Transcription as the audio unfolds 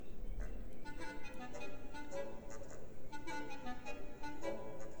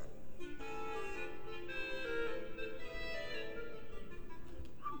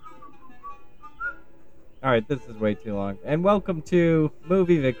right, this is way too long. And welcome to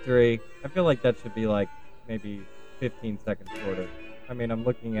Movie Victory. I feel like that should be like maybe 15 seconds shorter. I mean, I'm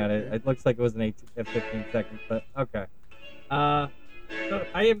looking at it. Okay. It looks like it was a 15 seconds, but okay. Uh, so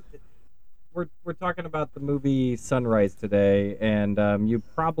I am. We're talking about the movie Sunrise today, and you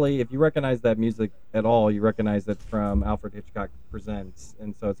probably, if you recognize that music at all, you recognize it from Alfred Hitchcock Presents,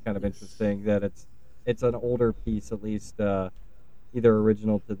 and so it's kind of Yes. interesting that it's an older piece, at least. Either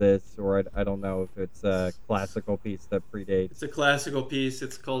original to this or I don't know if it's a classical piece that predates. It's a classical piece.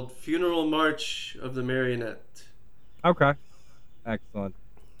 It's called Funeral March of the Marionette. Okay, excellent.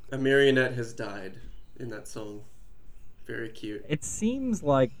 A marionette has died in that song. Very cute. It seems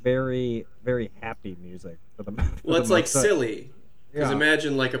like very very happy music for the Well, it's like most part. silly. Because Yeah.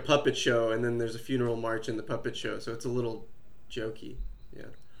 imagine like a puppet show and then there's a funeral march in the puppet show. So it's a little jokey. Yeah.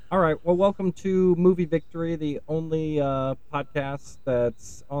 All right. Well, welcome to Movie Victory, the only podcast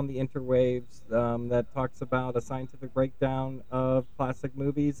that's on the interwaves that talks about a scientific breakdown of classic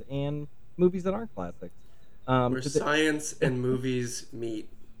movies and movies that aren't classics. Where science and movies meet.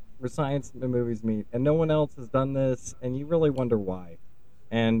 Where science and movies meet, and no one else has done this, and you really wonder why.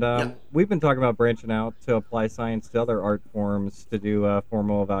 And Yeah. we've been talking about branching out to apply science to other art forms to do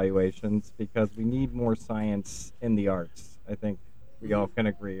formal evaluations because we need more science in the arts. I think we all can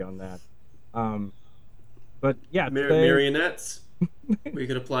agree on that. But yeah, today, Marionettes. We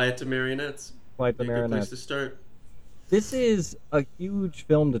could apply it to marionettes. Flight the Be a good place Marionette. to start. This is a huge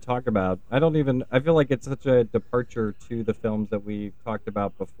film to talk about. I feel like it's such a departure to the films that we've talked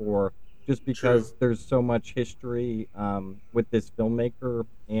about before, just because True. there's so much history with this filmmaker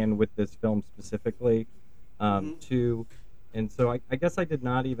and with this film specifically, too. And so I guess I did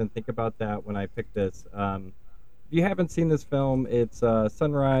not even think about that when I picked this. If you haven't seen this film, it's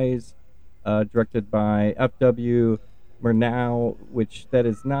Sunrise, directed by F.W. Murnau, which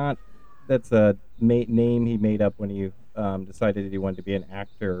that's a name he made up when he decided that he wanted to be an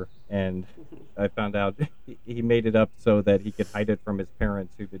actor, and I found out he made it up so that he could hide it from his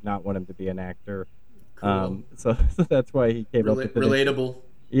parents who did not want him to be an actor. Cool. So that's why he came up with it. Relatable.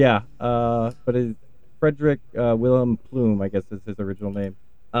 Yeah, but it's Frederick Willem Plume, I guess is his original name.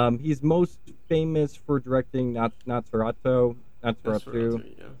 He's most famous for directing Nosferatu,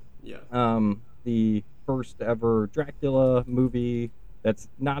 Yeah. the first ever Dracula movie that's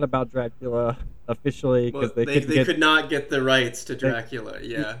not about Dracula officially Well, because they could not get the rights to Dracula.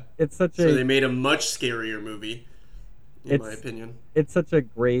 Yeah. It's such So they a made a much scarier movie, in my opinion. it's such a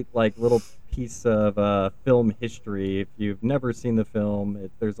great like little piece of film history. If you've never seen the film,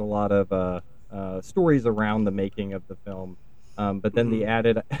 there's a lot of stories around the making of the film. But then the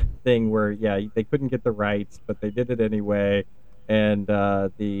added thing where they couldn't get the rights, but they did it anyway, and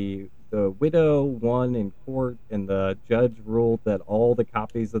the widow won in court, and the judge ruled that all the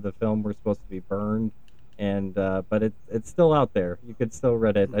copies of the film were supposed to be burned. And but it's still out there. You could still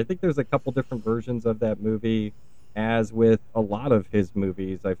read it. I think there's a couple different versions of that movie. As with a lot of his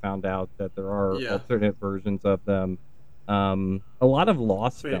movies, I found out that there are alternate versions of them. A lot of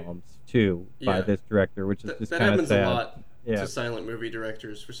lost films too by Yeah. this director, which is just That kind of happens sad. a lot Yeah. to silent movie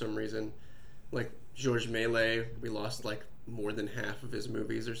directors for some reason. Like Georges Méliès, we lost like more than half of his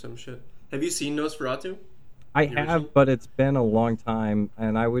movies or some shit. Have you seen Nosferatu? I The have, original? but it's been a long time,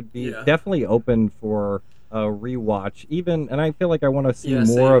 and I would be Yeah. definitely open for a rewatch. And I feel like I want to see Yeah,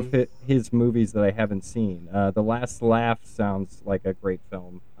 more of same. his movies that I haven't seen. The Last Laugh sounds like a great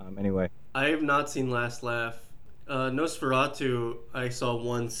film. Anyway, I have not seen Last Laugh. Nosferatu, I saw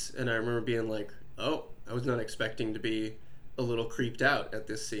once, and I remember being like, "Oh, I was not expecting to be a little creeped out at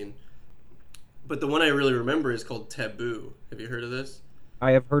this scene." But the one I really remember is called Taboo. Have you heard of this?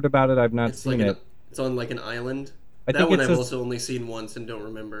 I have heard about it. I've not It's seen like it. it's on like an island. I That think one it's I've a- also only seen once and don't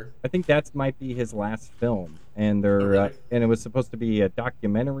remember. I think that might be his last film, and really? and it was supposed to be a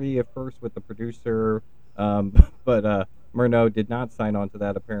documentary at first with the producer, but Murnau did not sign on to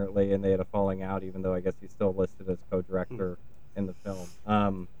that apparently, and they had a falling out. Even though I guess he's still listed as co-director in the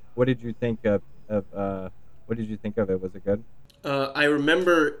film. What did you think of what did you think of it? Was it good? I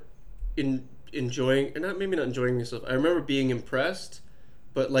remember enjoying, or not maybe not enjoying myself. I remember being impressed,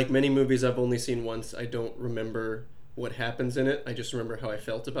 but like many movies I've only seen once, I don't remember what happens in it. I just remember how I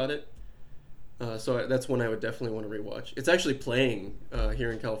felt about it. So that's one I would definitely want to rewatch. It's actually playing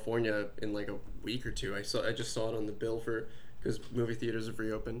here in California in like a week or two. I just saw it on the bill because movie theaters have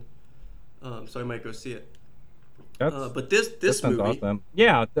reopened. So I might go see it. But this That sounds movie, awesome.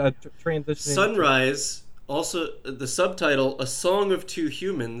 Yeah, transitioning. Sunrise, also the subtitle, A Song of Two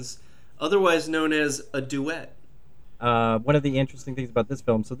Humans, otherwise known as a duet. one of the interesting things about this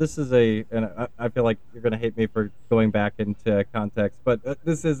film, so this is and I feel like you're going to hate me for going back into context, but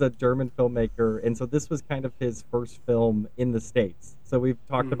this is a German filmmaker, and so this was kind of his first film in the States. So we've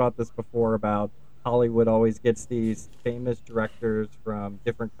talked about this before about Hollywood always gets these famous directors from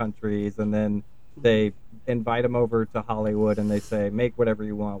different countries, and then they invite them over to Hollywood and they say, make whatever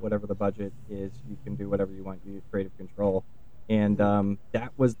you want, whatever the budget is, you can do whatever you want, you have creative control. And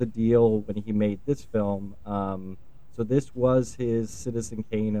that was the deal when he made this film. So this was his Citizen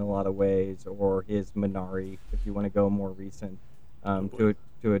Kane in a lot of ways, or his Minari, if you want to go more recent, to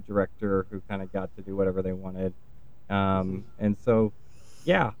a director who kind of got to do whatever they wanted. And so,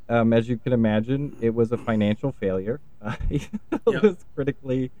 yeah, as you can imagine, it was a financial failure. It was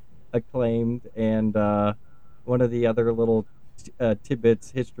critically acclaimed, and one of the other little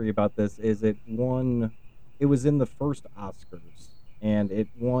tidbits history about this is it was in the first Oscars, and it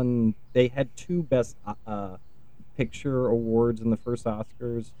won. They had two best picture awards in the first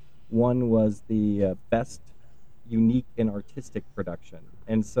Oscars. One was the best unique and artistic production,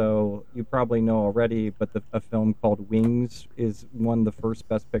 and so you probably know already, but a film called Wings won the first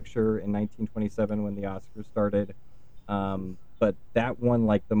best picture in 1927 when the Oscars started, but that won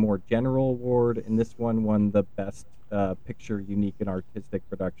like the more general award, and this one won the best picture unique and artistic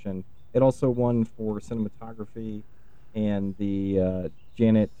production. It also won for cinematography, and the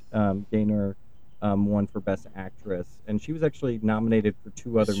Janet Gaynor won for Best Actress, and she was actually nominated for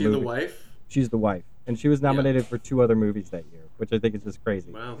two other movies. Is she the wife? She's the wife, and she was nominated for two other movies that year, which I think is just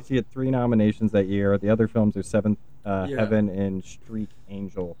crazy. Wow. She had 3 nominations that year. The other films are Seventh Heaven and Street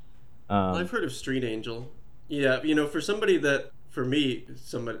Angel. I've heard of Street Angel. Yeah, for somebody for me,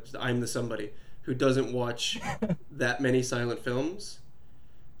 I'm the somebody who doesn't watch that many silent films.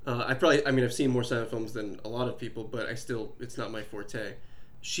 I've seen more silent films than a lot of people, but it's not my forte.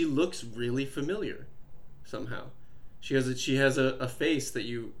 She looks really familiar somehow. She has a face that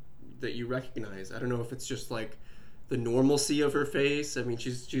you recognize. I don't know if it's just like the normalcy of her face. I mean,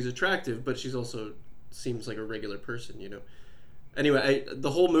 she's attractive, but she's also seems like a regular person, Anyway,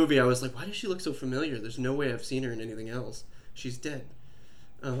 the whole movie I was like, why does she look so familiar? There's no way I've seen her in anything else. She's dead.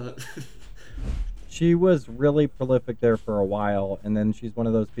 She was really prolific there for a while, and then she's one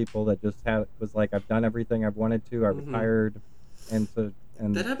of those people that just was like, I've done everything I've wanted to. I retired, and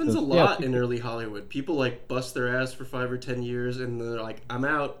that happens a lot in early Hollywood. People like bust their ass for 5 or 10 years, and they're like, I'm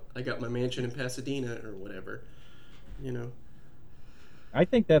out. I got my mansion in Pasadena or whatever. I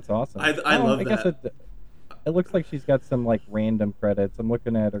think that's awesome. I love that. It looks like she's got some like random credits. I'm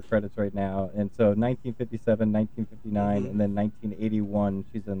looking at her credits right now, and so 1957, 1959, and then 1981,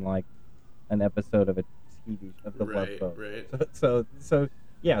 she's in like an episode of a TV of the Love Boat. Right. So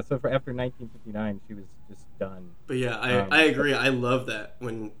for after 1959, she was just done. But yeah, I agree. I love that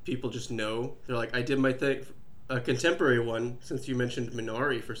when people just know. They're like, I did my thing. A contemporary one, since you mentioned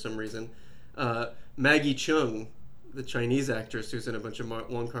Minari for some reason. Maggie Cheung, the Chinese actress who's in a bunch of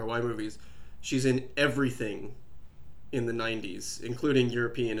Wong Kar-wai movies, she's in everything in the 90s, including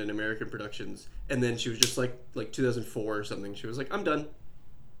European and American productions. And then she was just like 2004 or something. She was like, I'm done.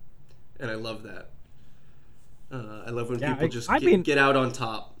 And I love that. I love when people get out on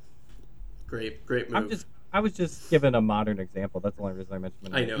top. Great move. I was just giving a modern example. That's the only reason I mentioned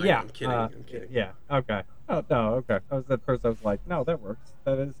it. I know. I'm kidding. Yeah. Okay. Oh no. Okay. I was at first. I was like, no, that works.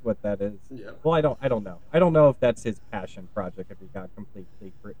 That is what that is. Yeah. Well, I don't know. I don't know if that's his passion project. If he got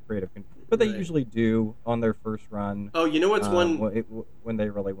completely creative control, but they usually do on their first run. Oh, you know what's one when they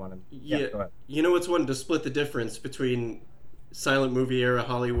really want to. Yeah. Go ahead. You know what's one to split the difference between silent movie era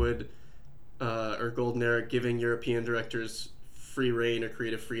Hollywood or golden era giving European directors free reign or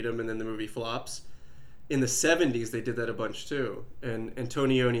creative freedom, and then the movie flops. In the 70s, they did that a bunch too. And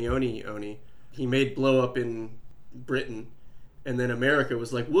Antonioni, he made Blow Up in Britain, and then America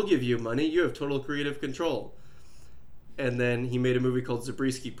was like, we'll give you money, you have total creative control. And then he made a movie called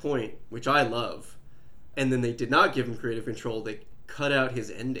Zabriskie Point, which I love. And then they did not give him creative control, they cut out his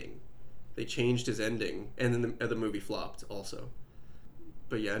ending. They changed his ending, and then the movie flopped also.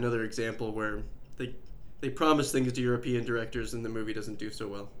 But yeah, another example where they promise things to European directors and the movie doesn't do so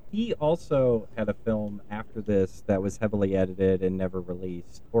well. He also had a film after this that was heavily edited and never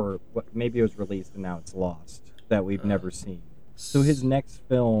released, or maybe it was released and now it's lost, that we've never seen. So his next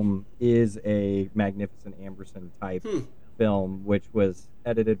film is a Magnificent Amberson type film, which was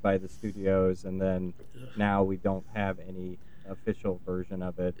edited by the studios, and then now we don't have any official version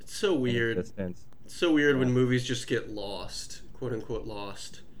of it. It's so weird. It's so weird when movies just get lost, quote unquote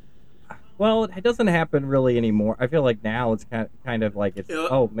lost. Well, it doesn't happen really anymore. I feel like now it's kind of like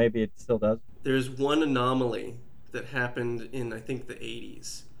maybe it still does. There's one anomaly that happened in, I think, the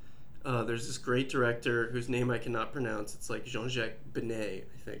 80s. There's this great director whose name I cannot pronounce. It's like Jean-Jacques Benet,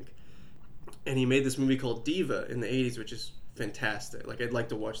 I think. And he made this movie called Diva in the 80s, which is fantastic. Like, I'd like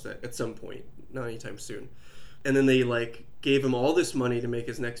to watch that at some point, not anytime soon. And then they, like, gave him all this money to make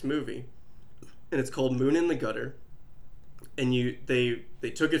his next movie. And it's called Moon in the Gutter. And they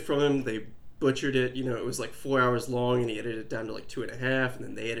took it from him, they butchered it. You know, it was like 4 hours long, and he edited it down to like 2.5, and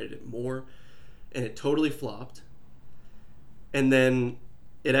then they edited it more. And it totally flopped. And then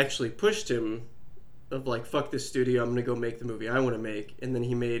it actually pushed him of like, fuck this studio, I'm going to go make the movie I want to make. And then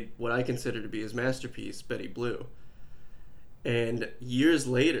he made what I consider to be his masterpiece, Betty Blue. And years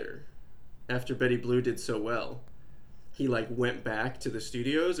later, after Betty Blue did so well, he like went back to the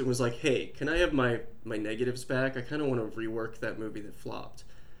studios and was like, hey, can I have my negatives back? I kind of want to rework that movie that flopped.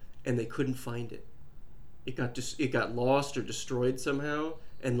 And they couldn't find it. It got lost or destroyed somehow.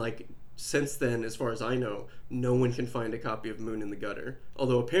 And like, since then, as far as I know, no one can find a copy of Moon in the Gutter.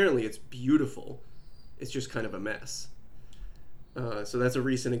 Although apparently it's beautiful. It's just kind of a mess. So that's a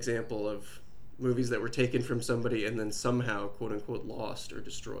recent example of movies that were taken from somebody and then somehow, quote unquote, lost or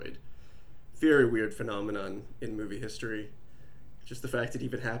destroyed. Very weird phenomenon in movie history. Just the fact it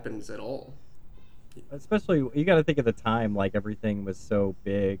even happens at all. Especially, you got to think of the time, like everything was so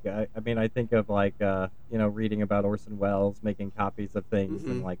big. I mean, I think of like, reading about Orson Welles making copies of things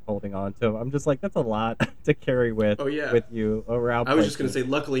and like holding on to them. I'm just like, that's a lot to carry with you around. I was just going to say,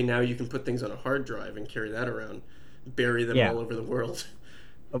 luckily now you can put things on a hard drive and carry that around, bury them all over the world.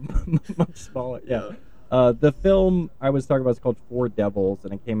 Much smaller, yeah. The film I was talking about is called Four Devils,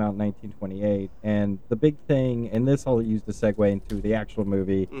 and it came out in 1928. And the big thing, and this I'll use to segue into the actual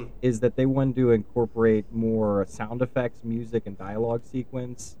movie, is that they wanted to incorporate more sound effects, music, and dialogue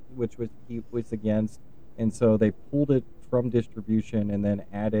sequence, which he was against. And so they pulled it from distribution and then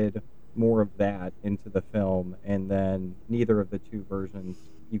added more of that into the film. And then neither of the two versions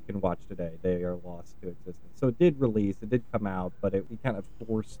you can watch today. They are lost to existence. So it did come out, but it kind of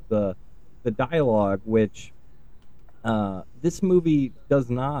forced the dialogue, which this movie does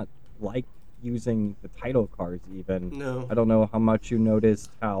not like using the title cards even. No. I don't know how much you noticed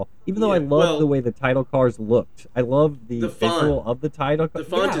how, even though I love the way the title cards looked, I love the visual of the title cards.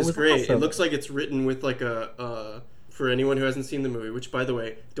 The font is great. Awesome. It looks like it's written with like for anyone who hasn't seen the movie, which by the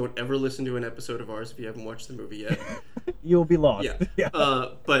way, don't ever listen to an episode of ours if you haven't watched the movie yet. You'll be lost. Yeah.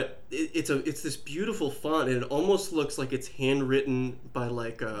 But it's this beautiful font, and it almost looks like it's handwritten by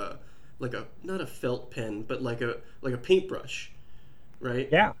like a not a felt pen, but like a paintbrush, right?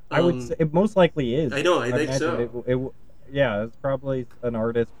 Yeah, I would say it most likely is. I know, I think so. It's probably an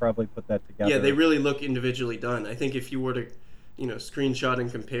artist probably put that together. Yeah, they really look individually done. I think if you were to, screenshot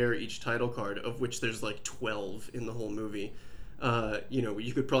and compare each title card, of which there's like 12 in the whole movie,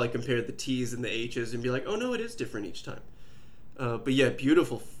 you could probably compare the T's and the H's and be like, oh no, it is different each time. But yeah,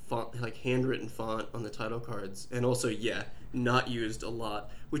 beautiful font, like handwritten font on the title cards, and also not used a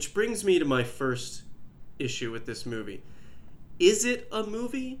lot. Which brings me to my first issue with this movie. Is it a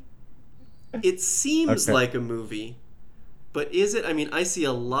movie? It seems like a movie, but is it? I mean, I see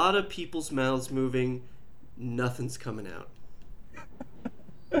a lot of people's mouths moving. Nothing's coming out.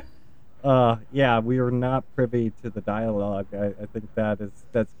 We are not privy to the dialogue. I think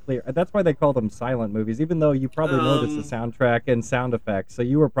that's clear. That's why they call them silent movies, even though you probably noticed the soundtrack and sound effects. So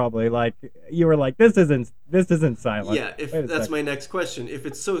you were probably like, this isn't silent. Yeah, that's my next question. If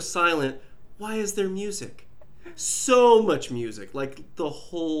it's so silent, why is there music? So much music, like the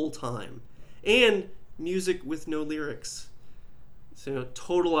whole time. And music with no lyrics. So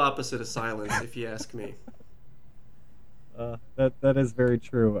total opposite of silence, if you ask me. That is very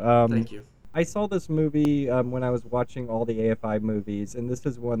true. Thank you. I saw this movie when I was watching all the AFI movies, and this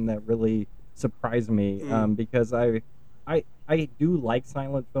is one that really surprised me because I do like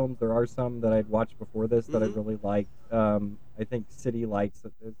silent films. There are some that I'd watched before this that I really liked. I think City Lights,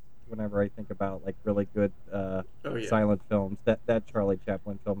 whenever I think about like really good silent films, that Charlie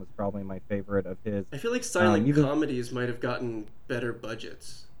Chaplin film is probably my favorite of his. I feel like silent comedies might have gotten better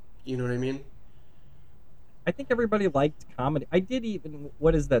budgets. You know what I mean? I think everybody liked comedy. I did even,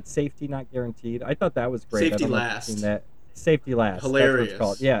 what is that, Safety Not Guaranteed? I thought that was great. Safety Last. Safety Last. Hilarious. That's what it's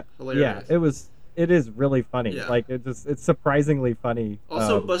called. Yeah. Hilarious. It is really funny. Yeah. Like, it's surprisingly funny.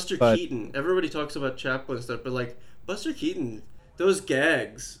 Also, Buster Keaton. Everybody talks about Chaplin stuff, but like, Buster Keaton, those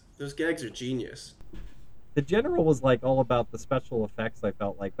gags are genius. The General was like all about the special effects, I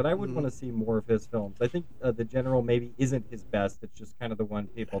felt like, but I would want to see more of his films. I think The General maybe isn't his best. It's just kind of the one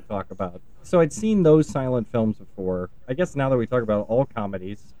people talk about. So I'd seen those silent films before. I guess now that we talk about all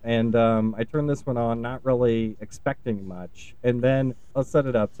comedies, and I turned this one on not really expecting much, and then I'll set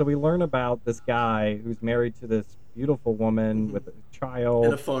it up. So we learn about this guy who's married to this beautiful woman with a child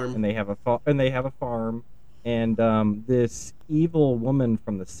and a farm, and they have a farm, and this evil woman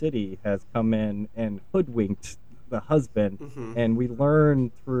from the city has come in and hoodwinked the husband, and we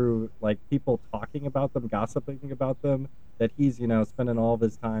learn through like people talking about them, gossiping about them, that he's spending all of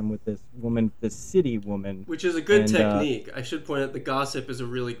his time with this woman, this city woman, which is a good technique. I should point out the gossip is a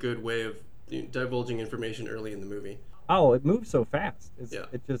really good way of divulging information early in the movie. Oh, it moves so fast.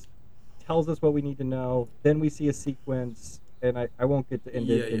 It just tells us what we need to know. Then we see a sequence, and I won't get to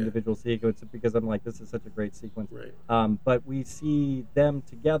individual sequences because I'm like, this is such a great sequence. Right. But we see them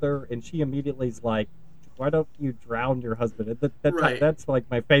together, and she immediately is like, why don't you drown your husband? That's like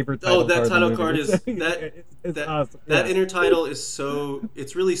my favorite title card. Oh, that title card is it's awesome. That intertitle is so,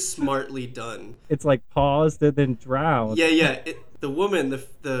 it's really smartly done. It's like paused and then drowned. Yeah. The woman,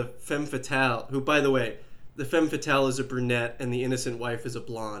 the femme fatale, who, by the way, the femme fatale is a brunette and the innocent wife is a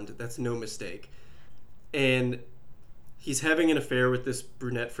blonde. That's no mistake. And he's having an affair with this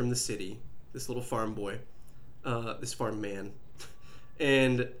brunette from the city, this little farm boy, this farm man.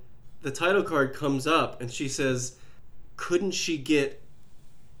 And the title card comes up and she says, couldn't she get,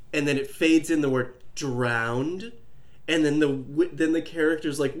 and then it fades in the word drowned, and then the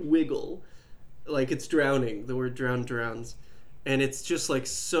characters like wiggle like it's drowning. The word drown drowns. And it's just like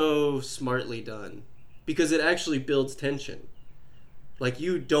so smartly done because it actually builds tension. Like,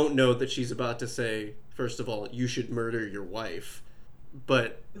 you don't know that she's about to say, first of all, you should murder your wife,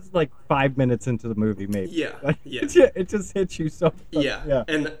 but it's like 5 minutes into the movie, maybe. Yeah. It just hits you so. Yeah.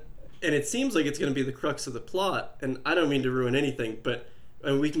 And it seems like it's going to be the crux of the plot, and I don't mean to ruin anything, but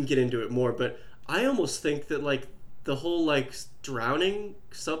we can get into it more, but I almost think that like the whole like drowning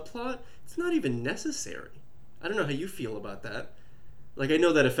subplot, it's not even necessary. I don't know how you feel about that. Like, I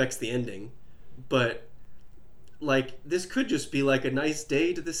know that affects the ending, but like this could just be like a nice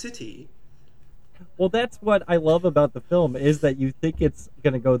day to the city. Well, that's what I love about the film, is that you think it's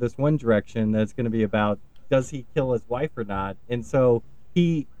going to go this one direction, that it's going to be about, does he kill his wife or not? And so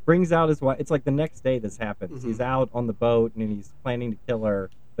he brings out his wife. It's like the next day this happens. Mm-hmm. He's out on the boat and he's planning to kill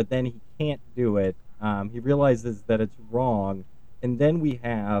her, but then he can't do it. He realizes that it's wrong. And then we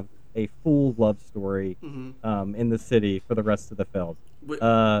have a full love story in the city for the rest of the film.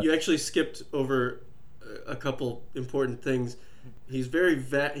 You actually skipped over a couple important things. He's very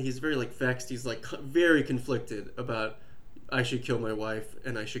like vexed. He's like very conflicted about, I should kill my wife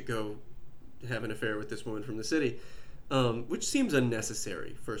and I should go have an affair with this woman from the city, which seems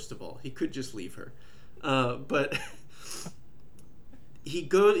unnecessary. First of all, he could just leave her, but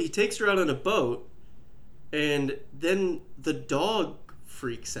he takes her out on a boat, and then the dog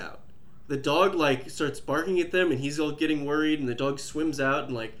freaks out. The dog like starts barking at them, and he's all getting worried, and the dog swims out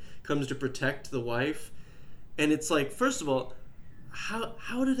and like comes to protect the wife. And it's like, first of all, how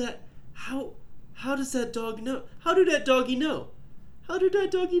does that dog know? How did that doggy know? How did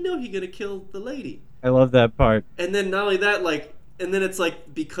that doggy know he gonna kill the lady? I love that part. And then not only that, like, and then it's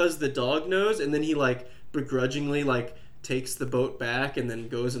like, because the dog knows, and then he like begrudgingly like takes the boat back and then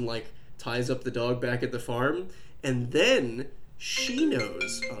goes and like ties up the dog back at the farm, and then she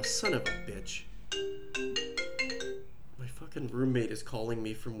knows. Oh, son of a bitch. My fucking roommate is calling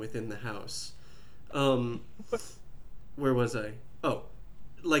me from within the house. Where was I? Oh,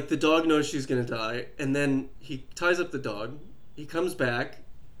 like the dog knows she's gonna die, and then he ties up the dog. He comes back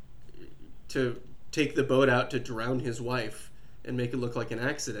to take the boat out to drown his wife and make it look like an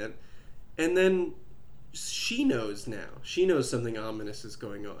accident. And then she knows now. She knows something ominous is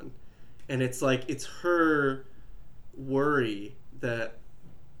going on. And it's like, it's her worry that,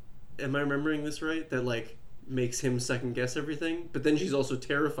 am I remembering this right? That like makes him second guess everything. But then she's also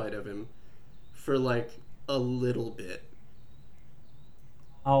terrified of him for like a little bit.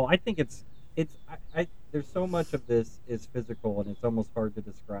 Oh, I think it's there's so much of this is physical and it's almost hard to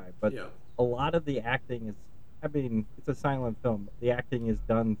describe. But yeah. A lot of the acting is, I mean, it's a silent film. The acting is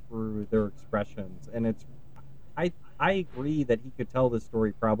done through their expressions, and it's, I agree that he could tell this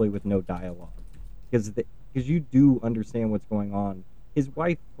story probably with no dialogue, because you do understand what's going on. His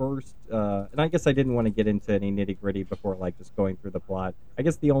wife first, and I guess I didn't want to get into any nitty gritty before like just going through the plot. I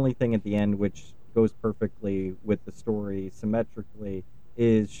guess the only thing at the end which goes perfectly with the story symmetrically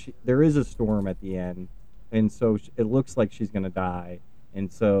is there is a storm at the end, and so it looks like she's going to die. And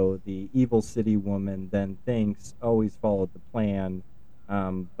so the evil city woman then thinks, oh, he's followed the plan.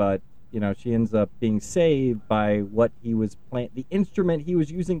 But, you know, she ends up being saved by what he was the instrument he was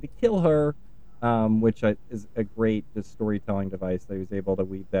using to kill her, which is a great just storytelling device that he was able to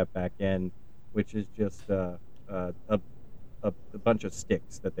weave that back in, which is just a bunch of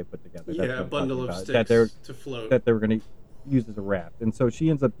sticks that they put together. Yeah, a bundle of sticks to float. That they were going to use as a raft. And so she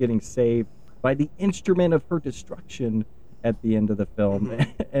ends up getting saved by the instrument of her destruction at the end of the film,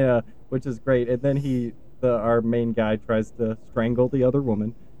 which is great. And then our main guy tries to strangle the other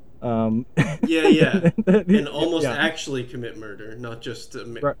woman. Yeah. And almost actually commit murder, not just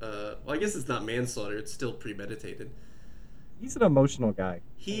well, I guess it's not manslaughter, it's still premeditated. He's an emotional guy.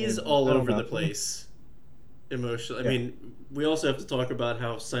 He's all over the place emotionally. I mean, we also have to talk about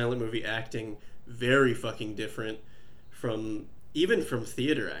how silent movie acting very fucking different from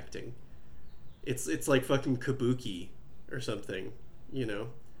theater acting. It's like fucking kabuki or something, you know?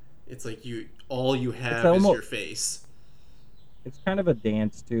 It's like all you have is your face. It's kind of a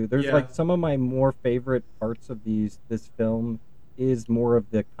dance too. There's like some of my more favorite parts of this film is more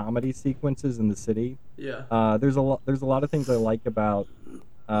of the comedy sequences in the city. Yeah. There's a lot of things I like about.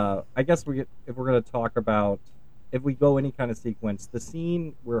 I guess if we're gonna talk about, if we go any kind of sequence, the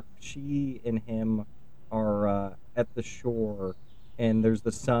scene where she and him are at the shore, and there's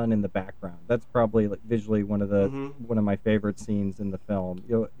the sun in the background. That's probably like visually one of my favorite scenes in the film.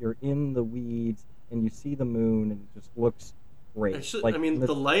 You're in the weeds and you see the moon, and it just looks great. Actually, like, I mean,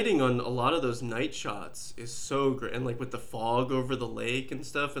 the lighting on a lot of those night shots is so great, and like with the fog over the lake and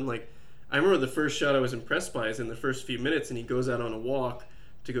stuff, and like I remember the first shot I was impressed by is in the first few minutes, and he goes out on a walk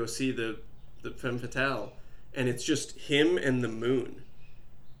to go see the femme fatale, and it's just him and the moon,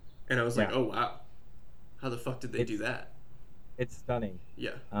 and I was like, oh wow, how the fuck did they do that? It's stunning.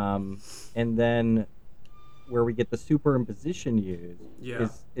 Yeah. And then where we get the superimposition used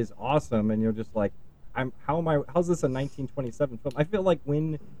is awesome, and you're just like, how's this a 1927 film? I feel like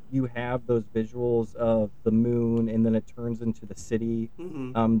when you have those visuals of the moon and then it turns into the city,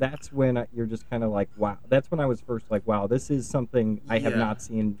 that's when you're just kind of like, wow. That's when I was first like, wow, this is something I have not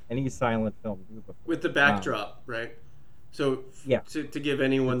seen any silent film do before. With the backdrop, right? So to give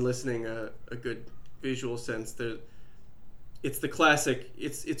anyone listening a good visual sense, it's the classic,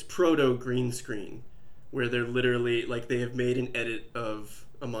 it's proto green screen, where they're literally like they have made an edit of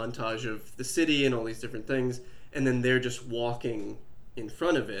a montage of the city and all these different things, and then they're just walking in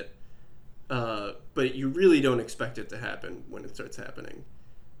front of it, but you really don't expect it to happen when it starts happening,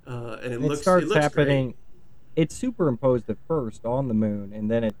 and it looks happening great. It's superimposed at first on the moon, and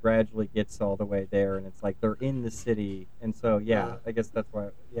then it gradually gets all the way there, and it's like they're in the city, and so I guess that's why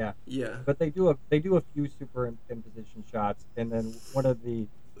but they do a few superimposition shots, and then one of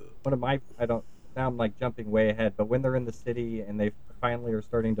my now I'm like jumping way ahead, but when they're in the city and they finally are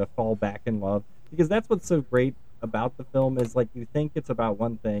starting to fall back in love, because that's what's so great about the film is like you think it's about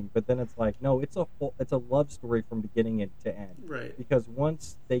one thing, but then it's like, no, it's a love story from beginning to end. Right. Because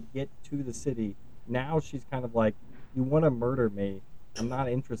once they get to the city, now she's kind of like, you want to murder me, I'm not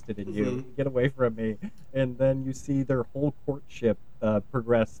interested in you, get away from me. And then you see their whole courtship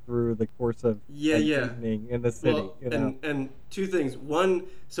progress through the course of an evening in the city. Well, and two things. One,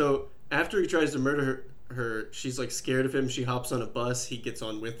 so after he tries to murder her, she's like scared of him. She hops on a bus. He gets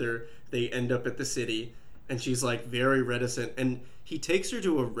on with her. They end up at the city, and she's like very reticent. And he takes her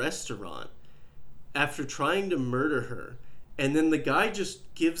to a restaurant after trying to murder her. And then the guy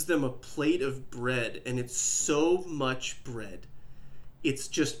just gives them a plate of bread, and it's so much bread. It's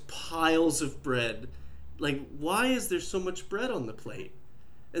just piles of bread. Like, why is there so much bread on the plate?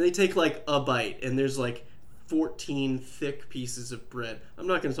 And they take like a bite, and there's like 14 thick pieces of bread. I'm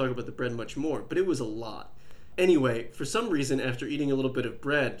not going to talk about the bread much more, but it was a lot. Anyway, for some reason, after eating a little bit of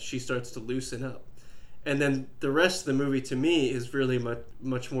bread, she starts to loosen up. And then the rest of the movie, to me, is really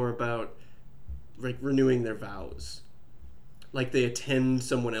much more about like renewing their vows. Like they attend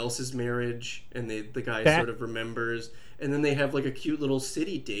someone else's marriage, and the guy sort of remembers, and then they have like a cute little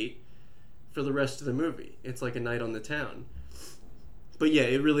city date for the rest of the movie. It's like a night on the town. But yeah,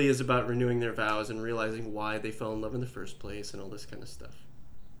 it really is about renewing their vows and realizing why they fell in love in the first place and all this kind of stuff.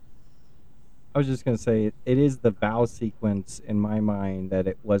 I was just going to say, it is the vow sequence in my mind that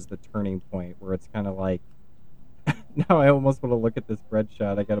it was the turning point, where it's kind of like, now I almost want to look at this bread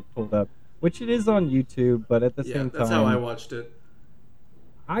shot. I got it pulled up, which it is on YouTube, but at the same time... Yeah, that's how I watched it.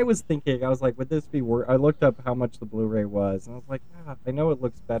 I was thinking, I was like, would this be worth... I looked up how much the Blu-ray was, and I was like, I know it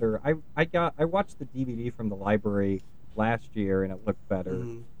looks better. I watched the DVD from the library last year, and it looked better.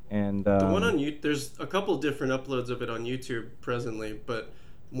 Mm-hmm. And the one on YouTube, there's a couple different uploads of it on YouTube presently, but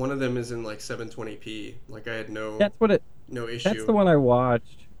one of them is in like 720p. Like I had no issue. That's the one I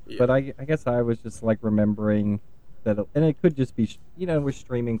watched, but I guess I was just like remembering that, and it could just be, with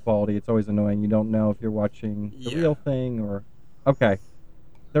streaming quality, it's always annoying. You don't know if you're watching the real thing or... Okay.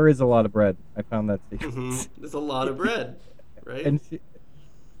 There is a lot of bread. I found that sequence. There's a lot of bread, right? And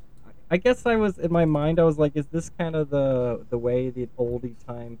I guess I was, in my mind, I was like, is this kind of the way the oldie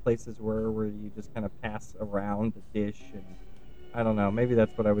time places were, where you just kind of pass around the dish I don't know. Maybe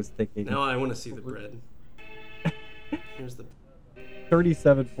that's what I was thinking. Now I want to see the bread. Here's the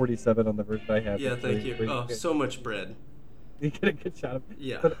 37:47 on the version I have. Yeah, thank you. Oh, so much bread. You get a good shot of him.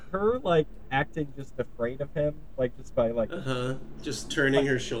 Yeah. But her, like, acting just afraid of him, like, just by, like... Just turning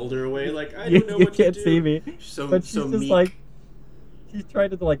her shoulder away, like, I don't know what to do. You can't see me. But she's so just, meek. like... She's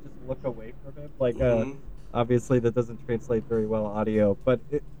trying to, like, just look away from him. Like, obviously that doesn't translate very well audio, but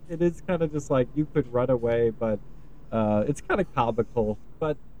it is kind of just like, you could run away, but it's kind of comical.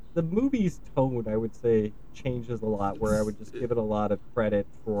 But the movie's tone, I would say, changes a lot, where I would just give it a lot of credit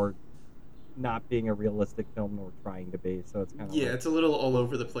for not being a realistic film nor trying to be. So it's kind of it's a little all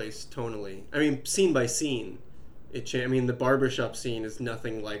over the place tonally. I mean, scene by scene, I mean, the barbershop scene is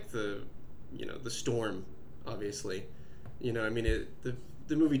nothing like the storm, obviously. I mean,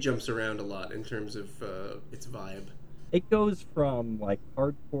 the movie jumps around a lot in terms of its vibe. It goes from, like,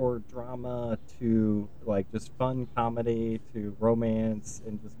 hardcore drama to, like, just fun comedy to romance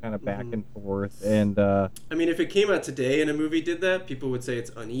and just kind of back and forth. And I mean, if it came out today and a movie did that, people would say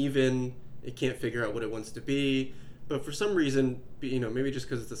it's uneven. It can't figure out what it wants to be. But for some reason, maybe just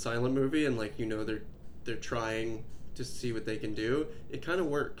because it's a silent movie and, like, they're trying to see what they can do, it kind of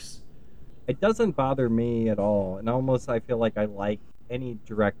works. It doesn't bother me at all. And almost I feel like I like any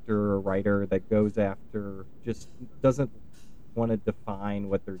director or writer that goes after, just doesn't want to define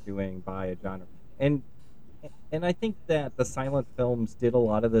what they're doing by a genre. And I think that the silent films did a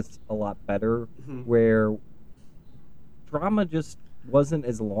lot of this a lot better, where drama just wasn't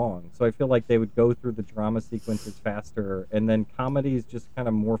as long. So I feel like they would go through the drama sequences faster, and then comedy is just kind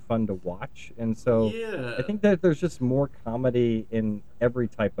of more fun to watch. And so I think that there's just more comedy in every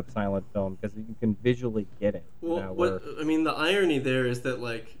type of silent film because you can visually get it. Well, I mean, the irony there is that,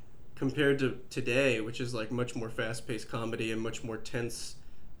 like, compared to today, which is, like, much more fast-paced comedy and much more tense,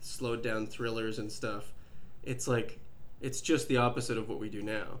 slowed down thrillers and stuff, it's like, it's just the opposite of what we do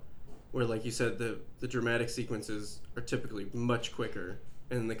now. Where, like you said, the dramatic sequences are typically much quicker,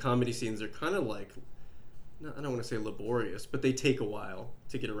 and the comedy scenes are kind of like, I don't want to say laborious, but they take a while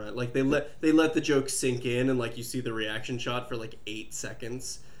to get around. Like, they let the joke sink in, and, like, you see the reaction shot for, like, 8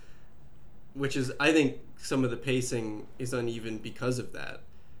 seconds, which is, I think, some of the pacing is uneven because of that.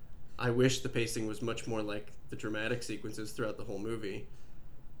 I wish the pacing was much more like the dramatic sequences throughout the whole movie.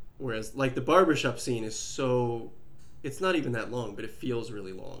 Whereas, like, the barbershop scene is so... It's not even that long, but it feels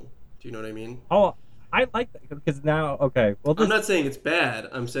really long. Do you know what I mean? Oh, I like that because now, okay. Well, I'm not saying it's bad.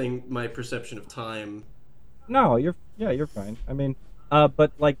 I'm saying my perception of time. No, you're fine. I mean,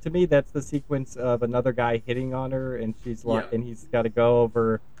 but, like, to me, that's the sequence of another guy hitting on her, and she's like, and he's got to go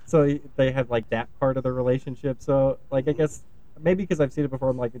over. So they have, like, that part of the relationship. So, like, I guess maybe because I've seen it before,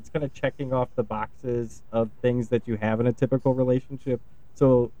 I'm like, it's kind of checking off the boxes of things that you have in a typical relationship.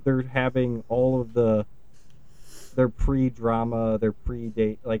 So they're having all of their pre-drama, their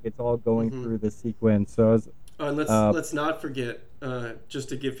pre-date, like, it's all going through the sequence. So and let's not forget, just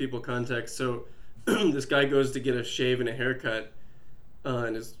to give people context. So this guy goes to get a shave and a haircut,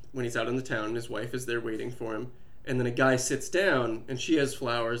 and when he's out in the town, and his wife is there waiting for him. And then a guy sits down, and she has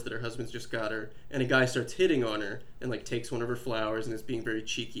flowers that her husband's just got her. And a guy starts hitting on her, and, like, takes one of her flowers, and is being very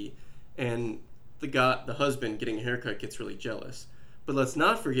cheeky. And the husband getting a haircut gets really jealous. But let's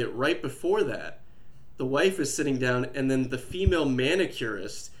not forget, right before that, the wife is sitting down, and then the female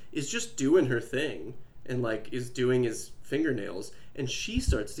manicurist is just doing her thing and, like, is doing his fingernails, and she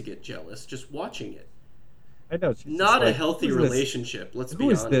starts to get jealous just watching it. I know. She's not a healthy relationship, let's be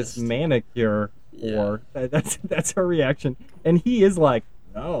honest. Who is this manicure for? That's her reaction. And he is like,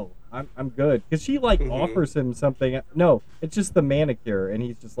 no, I'm good. Because she, like, offers him something. No, it's just the manicure, and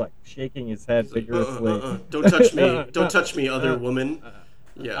he's just, like, shaking his head vigorously. Don't touch me. Don't touch me, other woman.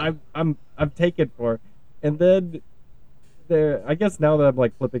 Yeah, I'm taken for. And then I guess now that I'm,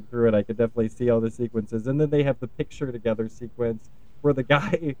 like, flipping through it, I could definitely see all the sequences. And then they have the picture together sequence where the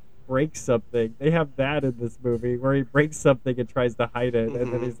guy breaks something. They have that in this movie where he breaks something and tries to hide it,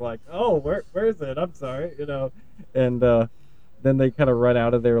 and then he's like, "Oh, where is it? I'm sorry," And then they kind of run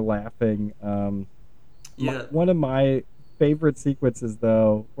out of there laughing. One of my favorite sequences,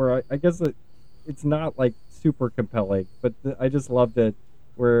 though, where I guess it's not, like, super compelling, but I just loved it.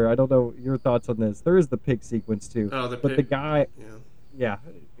 Where, I don't know your thoughts on this. There is the pig sequence too. Oh, the but pig. The guy, yeah.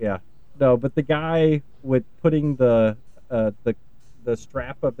 No, but the guy with putting the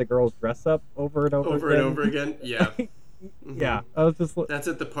strap of the girl's dress up over and over again. Yeah. Yeah, I was just. That's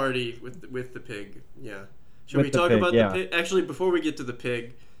at the party with the pig. Yeah. Should we talk about the pig? Actually, before we get to the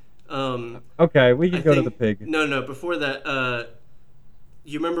pig. Okay, we can go to the pig. No. Before that,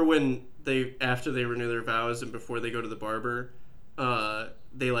 you remember when after they renew their vows and before they go to the barber,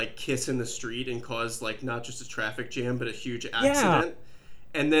 they like kiss in the street and cause like not just a traffic jam but a huge Yeah. accident.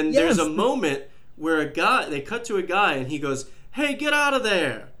 And then there's a moment where they cut to a guy and he goes, "Hey, get out of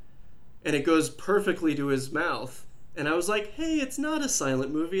there!" And it goes perfectly to his mouth. And I was like, hey, it's not a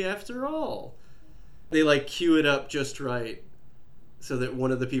silent movie after all. They like cue it up just right so that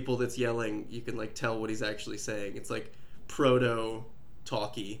one of the people that's yelling, you can like tell what he's actually saying. It's like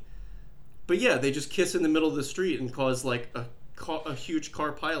proto-talkie. But yeah, they just kiss in the middle of the street and cause like a huge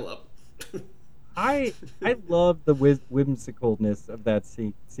car pileup. I love the whimsicalness of that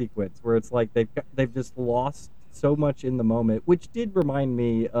sequence where it's like they've just lost so much in the moment, which did remind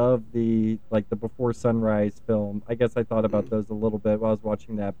me of the Before Sunrise film. I guess I thought about those a little bit while I was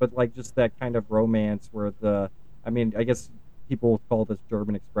watching that, but like just that kind of romance where I guess people call this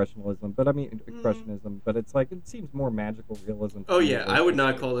German expressionism, but it's like it seems more magical realism. Oh yeah, I would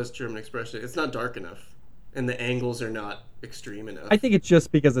not call this German expression. It's not dark enough, and the angles are not extreme enough. I think it's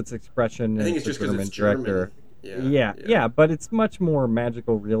just because it's expression. I think it's just because it's director. German. Yeah, but it's much more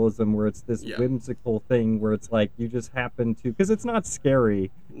magical realism where it's this whimsical thing where it's like you just happen to, because it's not scary.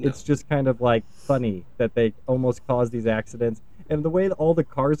 No. It's just kind of like funny that they almost cause these accidents. And the way that all the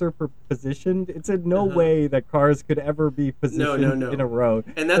cars are positioned, it's in no way that cars could ever be positioned in a row.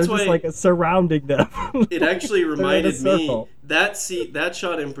 And that's They're why just like surrounding them. It actually reminded me that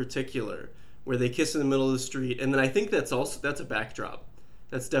shot in particular where they kiss in the middle of the street, and then I think that's a backdrop.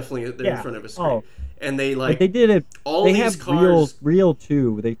 That's definitely they're in front of a screen. Oh. And they like they did it. All they these have cars real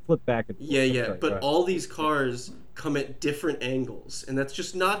too. They flip back and forth. Yeah. But all these cars come at different angles, and that's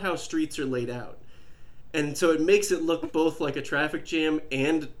just not how streets are laid out. And so it makes it look both like a traffic jam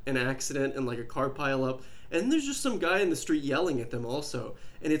and an accident and like a car pileup. And there's just some guy in the street yelling at them also,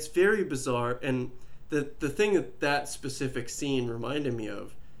 and it's very bizarre. And the thing that specific scene reminded me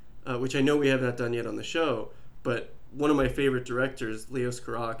of, which I know we have not done yet on the show, but one of my favorite directors, Leos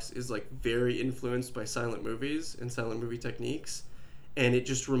Carax, is like very influenced by silent movies and silent movie techniques, and it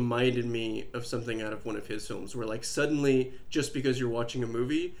just reminded me of something out of one of his films where like suddenly just because you're watching a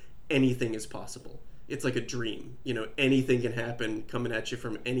movie, anything is possible. It's like a dream, anything can happen coming at you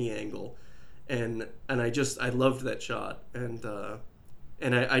from any angle, and I loved that shot, and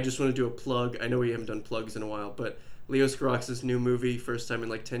I just want to do a plug. I know we haven't done plugs in a while, but Leos Carax's new movie, first time in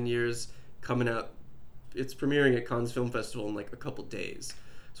like 10 years, coming out. It's premiering at Cannes Film Festival in like a couple days,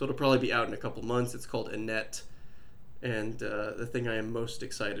 so it'll probably be out in a couple months. It's called Annette, and the thing I am most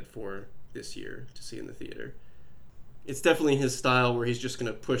excited for this year to see in the theater. It's definitely his style where he's just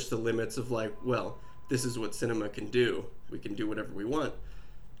going to push the limits of like, well, this is what cinema can do. We can do whatever we want.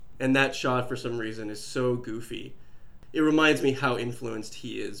 And that shot, for some reason, is so goofy. It reminds me how influenced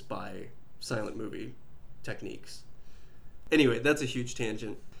he is by silent movie techniques. Anyway, that's a huge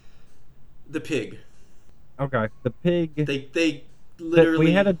tangent. The pig. Okay, the pig. They literally.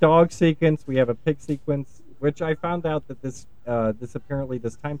 We had a dog sequence. We have a pig sequence, which I found out that this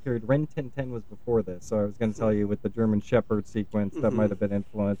time period, Ren 1010 was before this. So I was going to tell you with the German Shepherd sequence that might have been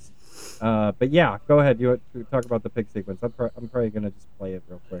influenced. But yeah, go ahead. You talk about the pig sequence. I'm probably going to just play it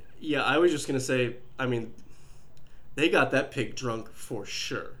real quick. Yeah, I was just going to say. I mean, they got that pig drunk for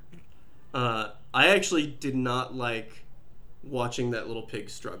sure. I actually did not like watching that little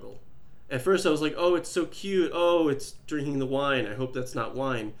pig struggle. At first I was like, oh, it's so cute. Oh, it's drinking the wine. I hope that's not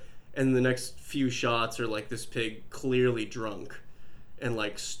wine. And the next few shots are like this pig clearly drunk and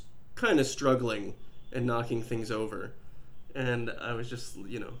like kind of struggling and knocking things over. And I was just,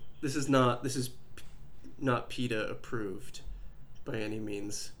 this is not PETA approved by any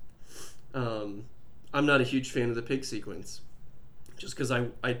means. I'm not a huge fan of the pig sequence just because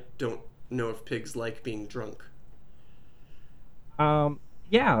I don't know if pigs like being drunk.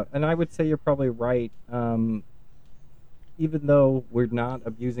 Yeah, and I would say you're probably right. Even though we're not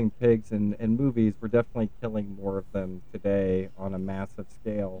abusing pigs in movies, we're definitely killing more of them today on a massive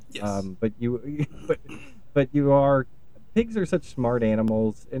scale. Yes. But pigs are such smart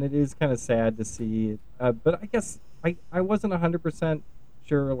animals, and it is kind of sad to see. But I guess I wasn't 100%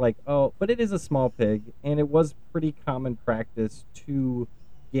 sure, but it is a small pig, and it was pretty common practice to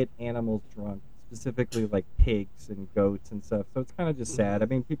get animals drunk. Specifically like pigs and goats and stuff, so it's kind of just sad. I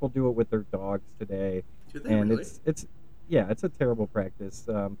mean, people do it with their dogs today, and really? it's a terrible practice.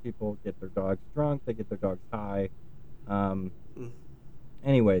 People get their dogs drunk, they get their dogs high.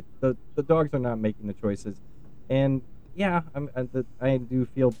 Anyway, the dogs are not making the choices, and yeah, I do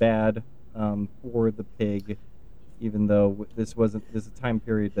feel bad for the pig, even though this is a time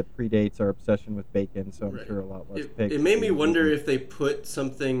period that predates our obsession with bacon, so I'm sure a lot less pigs. It made me wonder if they put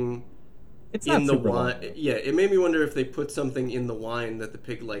something. It's in the wine. Yeah, it made me wonder if they put something in the wine that the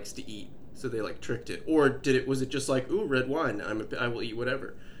pig likes to eat. so they like tricked it, or was it just like, ooh, red wine, I will eat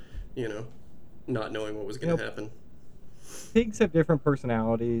whatever, you know, not knowing what was going to happen. Pigs have different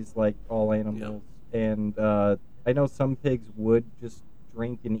personalities, like all animals, and I know some pigs would just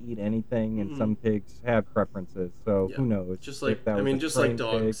drink and eat anything, and some pigs have preferences. So who knows? Just like just like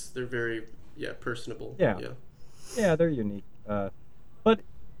dogs, they're very personable. Yeah, they're unique. But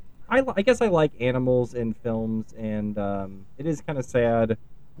I guess I like animals in films, and it is kind of sad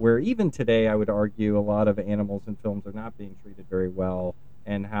where even today I would argue a lot of animals in films are not being treated very well,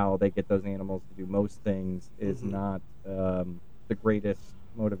 and how they get those animals to do most things is not the greatest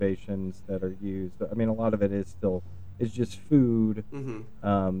motivations that are used. I mean, a lot of it is just food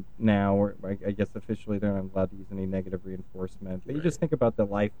now, or I guess officially they're not allowed to use any negative reinforcement. But you just think about the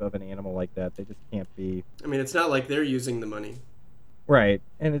life of an animal like that. They just can't be... I mean, it's not like they're using the money. Right,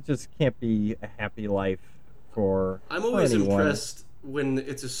 and it just can't be a happy life for I'm always impressed when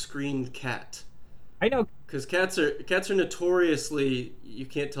it's a screened cat. I know. Because cats are notoriously, you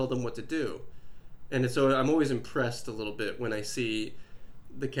can't tell them what to do. And so I'm always impressed a little bit when I see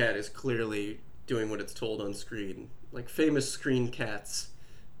the cat is clearly doing what it's told on screen. Like, famous screen cats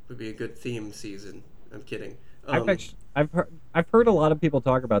would be a good theme season. I'm kidding. I've heard a lot of people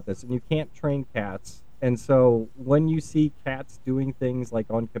talk about this, and you can't train cats. And so when you see cats doing things like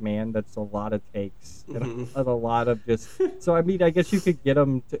on command, that's a lot of takes and a lot of just... So, I mean, I guess you could get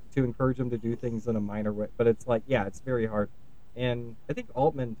them to encourage them to do things in a minor way, but it's like, yeah, it's very hard. And I think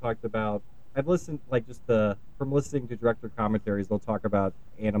Altman talked about... I've listened, like, from listening to director commentaries, they'll talk about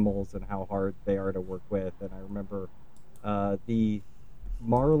animals and how hard they are to work with. And I remember the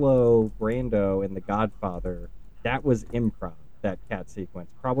Marlo Brando in The Godfather, that was improv, that cat sequence.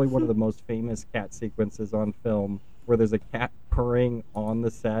 Probably one of the most famous cat sequences on film, where there's a cat purring on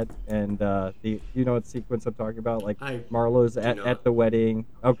the set. And you know what sequence I'm talking about? Like, Marlo's at the wedding.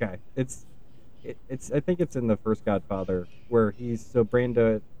 Okay. It's I think it's in the first Godfather, where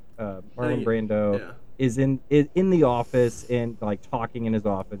Marlon Brando is in the office and like talking in his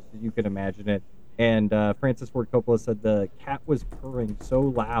office. You can imagine it. And Francis Ford Coppola said the cat was purring so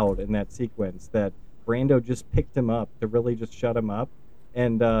loud in that sequence that Brando just picked him up to really just shut him up.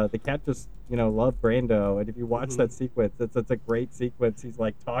 And the cat just, loved Brando. And if you watch that sequence, it's a great sequence. He's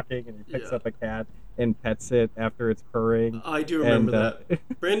like talking and he picks up a cat and pets it after it's purring. I do remember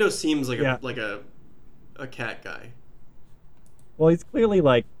that. Brando seems like a cat guy. Well, he's clearly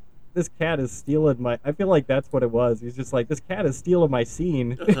like, this cat is stealing my... I feel like that's what it was. He's just like, this cat is stealing my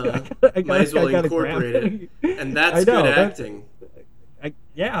scene. Might as well incorporate it. And that's good acting.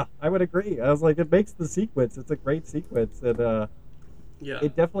 I would agree. I was like, it makes the sequence. It's a great sequence. And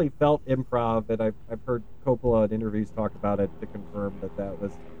it definitely felt improv. And I've heard Coppola in interviews talk about it to confirm that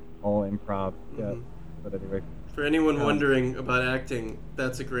was all improv. Yeah. But anyway. For anyone wondering about acting,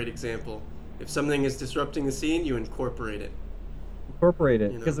 that's a great example. If something is disrupting the scene, you incorporate it. Incorporate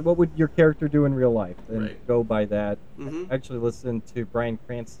it, because what would your character do in real life, and go by that. I actually listened to Bryan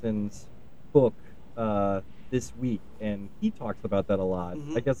Cranston's book this week, and he talks about that a lot.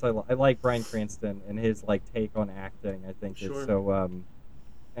 I guess I like Bryan Cranston and his take on acting. I think it's so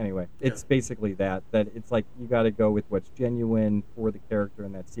anyway, it's basically that it's like you got to go with what's genuine for the character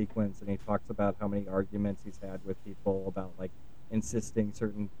in that sequence. And he talks about how many arguments he's had with people about insisting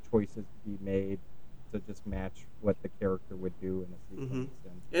certain choices be made to just match what the character would do in a sequence.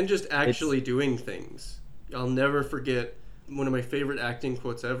 And just actually doing things. I'll never forget one of my favorite acting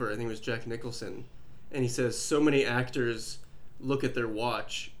quotes ever. I think it was Jack Nicholson. And he says, so many actors look at their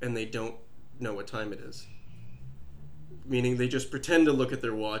watch and they don't know what time it is. Meaning they just pretend to look at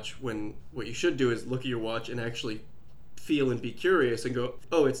their watch, when what you should do is look at your watch and actually feel and be curious and go,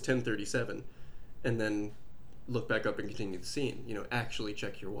 oh, it's 10:37. And then look back up and continue the scene. Actually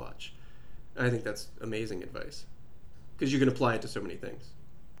check your watch. I think that's amazing advice, because you can apply it to so many things.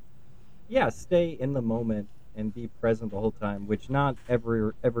 Yeah, stay in the moment and be present the whole time, which not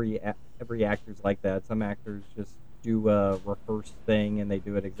every actor's like that. Some actors just do a rehearsed thing and they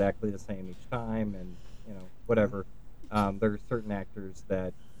do it exactly the same each time, and whatever. There are certain actors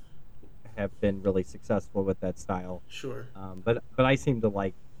that have been really successful with that style. Sure. But I seem to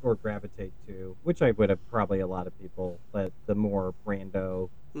like or gravitate to, which I would have probably a lot of people, but the more Brando,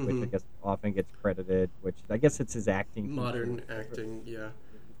 which I guess often gets credited, which I guess it's his acting. Modern acting, yeah.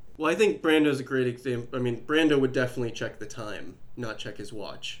 Well, I think Brando's a great example. I mean, Brando would definitely check the time, not check his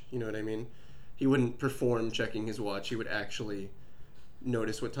watch. You know what I mean? He wouldn't perform checking his watch. He would actually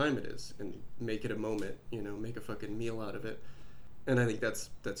notice what time it is and make it a moment, make a fucking meal out of it. And I think that's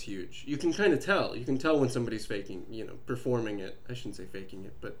huge. You can kind of tell. You can tell when somebody's faking, performing it. I shouldn't say faking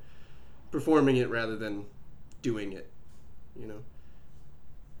it, but performing it rather than doing it,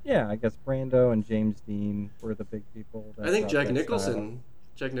 Yeah, I guess Brando and James Dean were the big people I that think brought that style.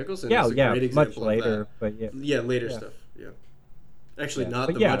 Jack Nicholson Yeah, is a yeah, great much example of that. later, but yeah, Yeah, later yeah, stuff. Yeah. Actually, yeah, not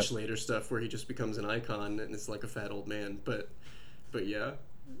but the yeah, much later stuff where he just becomes an icon and is like a fat old man, but yeah,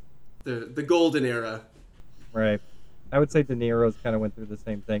 the golden era. right. I would say De Niro's kind of went through the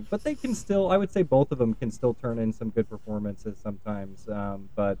same thing, but they can still. I would say both of them can still turn in some good performances sometimes.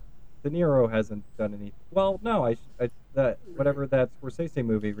 But De Niro hasn't done any. Well, no, that Right. whatever that Scorsese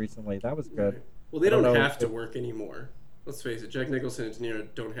movie recently that was good. Right. Well, they I don't don't know have to if work anymore. Let's face it, Jack Nicholson and De Niro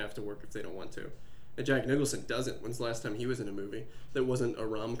don't have to work if they don't want to. And Jack Nicholson doesn't. When's the last time he was in a movie that wasn't a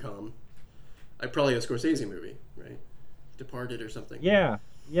rom com? I probably a Scorsese movie, right? Departed or something. yeah,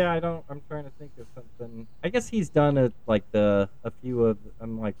 yeah. I don't. I'm trying to think of something. I guess he's done it like a few of.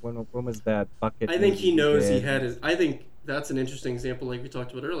 I'm like when was that bucket I think movie he he knows he did? had his. I think that's an interesting example, like we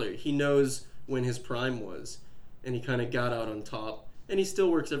talked about earlier. He knows when his prime was, and he kind of got out on top. And he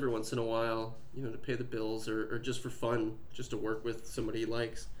still works every once in a while, to pay the bills or just for fun, just to work with somebody he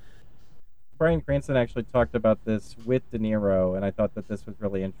likes. Bryan Cranston actually talked about this with De Niro, and I thought that this was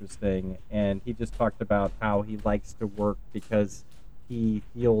really interesting. And he just talked about how he likes to work because he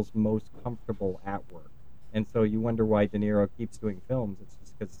feels most comfortable at work. And so you wonder why De Niro keeps doing films. It's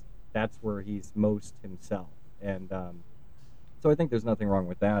just because that's where he's most himself. And so I think there's nothing wrong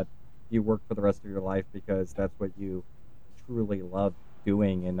with that. You work for the rest of your life because that's what you truly love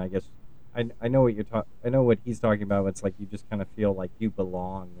doing. And I guess I know what I know what he's talking about. It's like you just kind of feel like you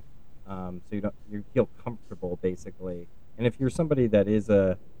belong, so you feel comfortable basically. And if you're somebody that is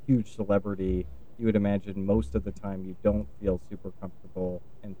a huge celebrity, you would imagine most of the time you don't feel super comfortable.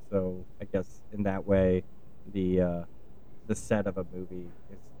 And so I guess in that way, the uh, the set of a movie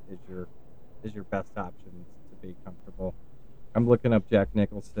is your best option to be comfortable. I'm looking up Jack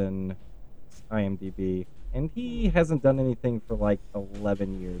Nicholson IMDb, and he hasn't done anything for like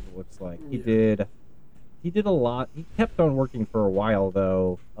 11 years. It looks like he Yeah. did. He did a lot. He kept on working for a while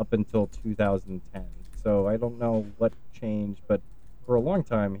though, up until 2010. So I don't know what changed, but for a long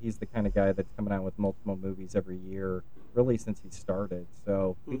time, he's the kind of guy that's coming out with multiple movies every year, really since he started.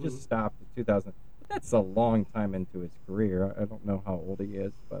 So he Mm-hmm. just stopped in 2000. That's a long time into his career. I don't know how old he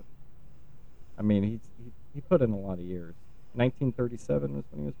is, but I mean, he put in a lot of years. 1937 was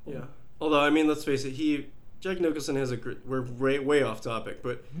when he was born. Yeah. Although, I mean, let's face it, Jack Nicholson has a we're way off topic,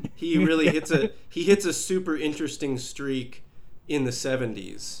 but he really hits a super interesting streak in the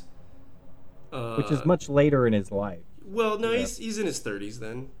 70s. Which is much later in his life. Well, no, Yeah. he's in his 30s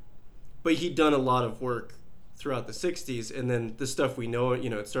then. But he'd done a lot of work throughout the 60s, and then the stuff we know,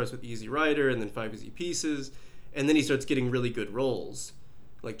 it starts with Easy Rider and then Five Easy Pieces, and then he starts getting really good roles,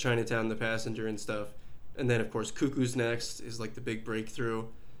 like Chinatown, The Passenger and stuff. And then, of course, Cuckoo's Next is like the big breakthrough.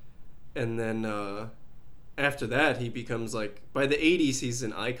 And then after that, he becomes like, by the 80s, he's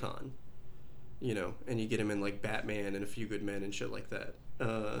an icon, and you get him in like Batman and A Few Good Men and shit like that.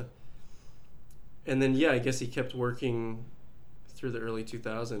 And then, yeah, I guess he kept working through the early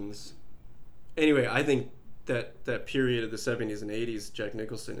 2000s. Anyway, I think that period of the 70s and 80s, Jack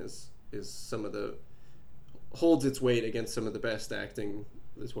Nicholson is some of the holds its weight against some of the best acting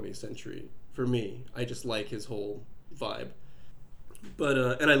of the 20th century for me. I just like his whole vibe. But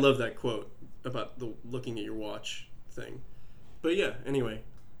and I love that quote about the looking at your watch thing. But yeah, anyway.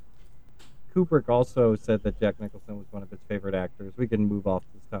 Kubrick also said that Jack Nicholson was one of his favorite actors. We can move off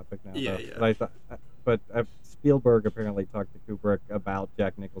this topic now. Yeah, though. yeah. But Spielberg apparently talked to Kubrick about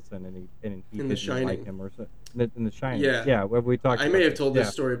Jack Nicholson, and he In The didn't like Shining. him or so. In The Shining. Yeah. Yeah. Where we talked. I about may have this. told this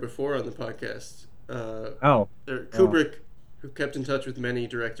Yeah. story before on the podcast. Oh. Kubrick, who kept in touch with many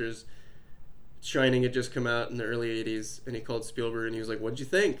directors, Shining had just come out in the early 80s, and he called Spielberg and he was like, "What'd you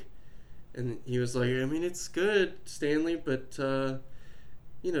think?" And he was like, "I mean, it's good, Stanley, but don't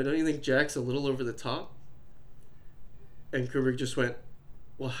you think Jack's a little over the top?" And Kubrick just went,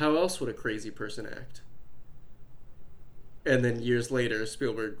 "Well, how else would a crazy person act?" And then years later,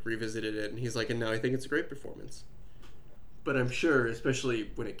 Spielberg revisited it, and he's like, "And now I think it's a great performance." But I'm sure,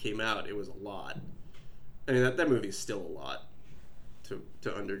 especially when it came out, it was a lot. I mean, that movie is still a lot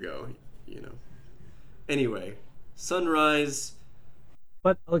to undergo, Anyway, Sunrise.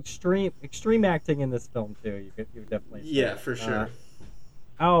 But extreme acting in this film too. You definitely. Yeah, say. for sure.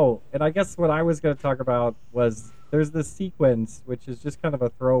 And I guess what I was going to talk about was there's this sequence, which is just kind of a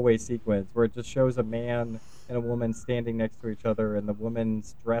throwaway sequence, where it just shows a man and a woman standing next to each other, and the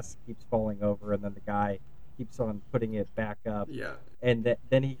woman's dress keeps falling over, and then the guy keeps on putting it back up. Yeah. And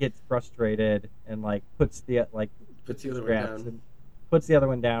then he gets frustrated and puts the other one down. and puts the other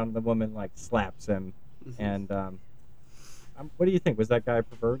one down. And the woman slaps him. Mm-hmm. And what do you think? Was that guy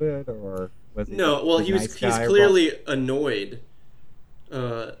perverted, or was he? No, well, a he's nice guy, or clearly annoyed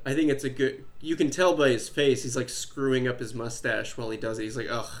I think it's a good. You can tell by his face. He's like screwing up his mustache while he does it. He's like,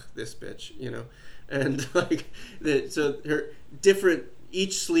 ugh, this bitch, and like so her different.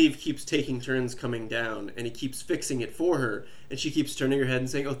 Each sleeve keeps taking turns coming down, and he keeps fixing it for her, and she keeps turning her head and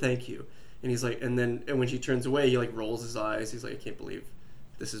saying, "Oh, thank you." And he's like, and when she turns away, he like rolls his eyes. He's like, "I can't believe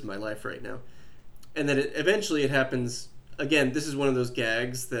this is my life right now." And then eventually it happens again. This is one of those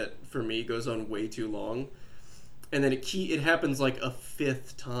gags that for me goes on way too long, and then it happens like a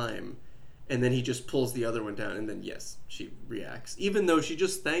fifth time, and then he just pulls the other one down, and then yes, she reacts, even though she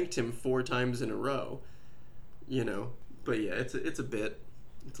just thanked him 4 times in a row, But yeah, it's a bit.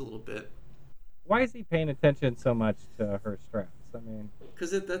 It's a little bit. Why is he paying attention so much to her straps? I mean, because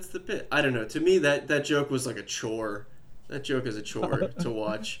that's the bit. I don't know. To me, that joke was like a chore. That joke is a chore to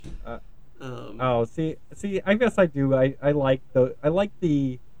watch. See, I guess I do. I like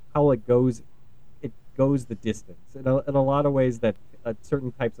the how it goes. It goes the distance in a lot of ways that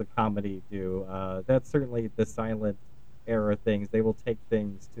certain types of comedy do. That's certainly the silent era things. They will take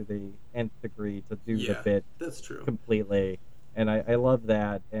things to the nth degree to do the bit. That's true. Completely, and I love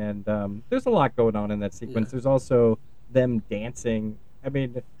that. And there's a lot going on in that sequence. Yeah. There's also them dancing. I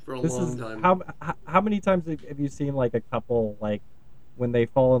mean, for a long time. How many times have you seen like a couple like when they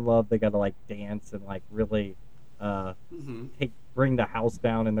fall in love, they gotta like dance and like really bring the house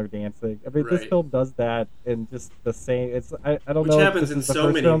down in their dancing. I mean, this film does that in just the same. It's I don't know. Which happens in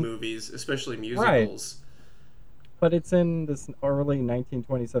so many movies, especially musicals. Right. But it's in this early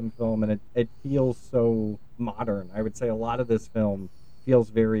 1927 film, and it feels so modern. I would say a lot of this film feels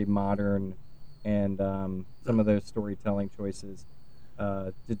very modern, and some of those storytelling choices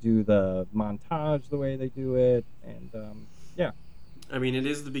to do the montage the way they do it, and yeah. I mean, it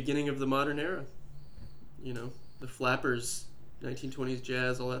is the beginning of the modern era. The flappers, 1920s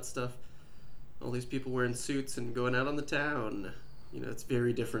jazz, all that stuff. All these people wearing suits and going out on the town. It's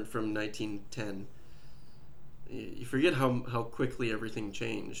very different from 1910. You forget how quickly everything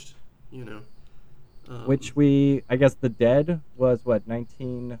changed, Which I guess The Dead was, what,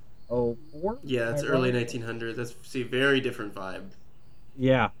 1904? Yeah, it's early 1900. That's, very different vibe.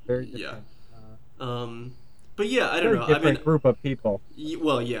 Yeah, very different. Yeah. But yeah, I don't know. Different group of people.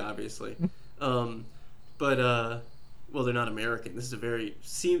 Well, yeah, obviously. But, they're not American. This is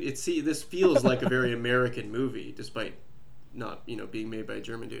this feels like a very American movie, despite not, being made by a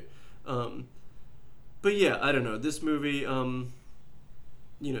German dude. But yeah, I don't know. This movie, some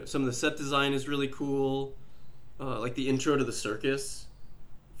of the set design is really cool. Like the intro to the circus,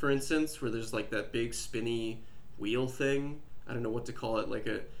 for instance, where there's like that big spinny wheel thing. I don't know what to call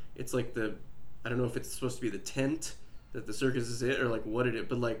it. It's like I don't know if it's supposed to be the tent that the circus is in or like what it is.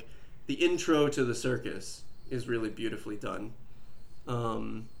 But like the intro to the circus is really beautifully done.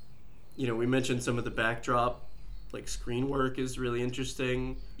 We mentioned some of the backdrop, like screen work is really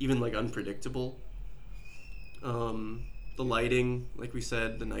interesting, even like unpredictable. The lighting, like we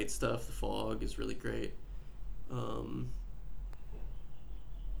said, the night stuff, the fog is really great.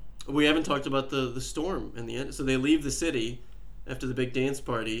 We haven't talked about the storm and the end. So they leave the city after the big dance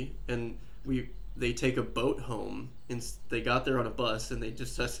party, and they take a boat home. And they got there on a bus, and they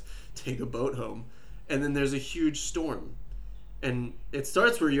just take a boat home. And then there's a huge storm, and it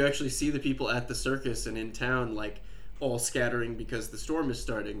starts where you actually see the people at the circus and in town, like all scattering because the storm is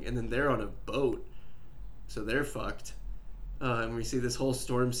starting, and then they're on a boat. So they're fucked. And we see this whole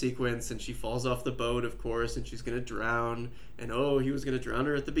storm sequence, and she falls off the boat, of course, and she's going to drown. And, oh, he was going to drown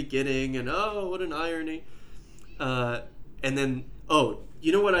her at the beginning. And, oh, what an irony. And then,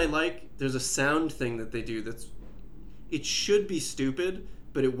 you know what I like? There's a sound thing that they do it should be stupid,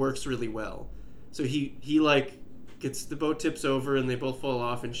 but it works really well. So he gets the boat tips over, and they both fall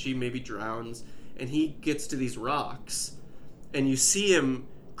off, and she maybe drowns. And he gets to these rocks, and you see him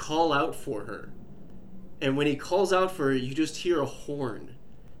call out for her. And when he calls out for her, you just hear a horn.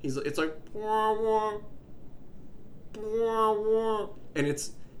 It's like, and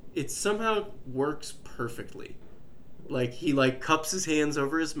it somehow works perfectly. Like he cups his hands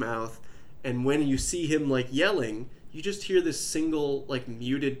over his mouth, and when you see him yelling, you just hear this single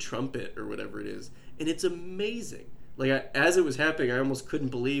muted trumpet or whatever it is, and it's amazing. As it was happening, I almost couldn't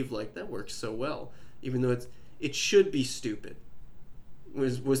believe that works so well, even though it should be stupid.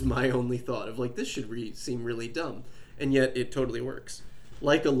 Was my only thought of this should seem really dumb, and yet it totally works,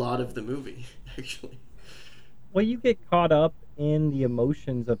 like a lot of the movie actually. Well, you get caught up in the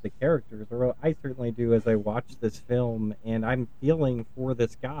emotions of the characters, or I certainly do as I watch this film, and I'm feeling for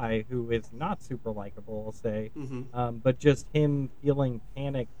this guy who is not super likable, I'll say, but just him feeling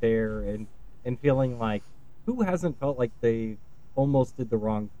panic there and feeling who hasn't felt like they almost did the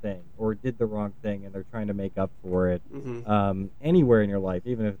wrong thing or did the wrong thing, and they're trying to make up for it anywhere in your life,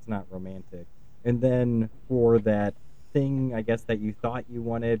 even if it's not romantic. And then for that thing, I guess, that you thought you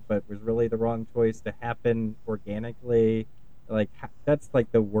wanted but was really the wrong choice to happen organically, like that's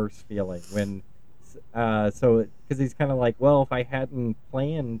like the worst feeling when so because he's kind of like, well, if I hadn't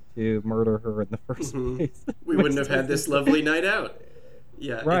planned to murder her in the first place, we wouldn't have had this lovely night out.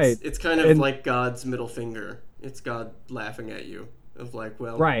 Yeah, right. It's kind of like God's middle finger. It's God laughing at you of like,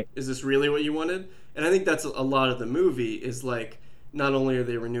 well, right. Is this really what you wanted? And I think that's a lot of the movie is like, not only are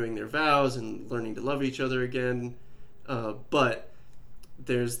they renewing their vows and learning to love each other again, but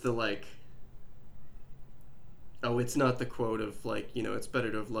there's the like, oh, it's not the quote of like, it's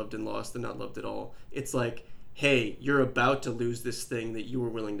better to have loved and lost than not loved at all. It's like, hey, you're about to lose this thing that you were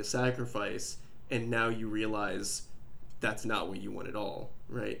willing to sacrifice, and now you realize that's not what you want at all,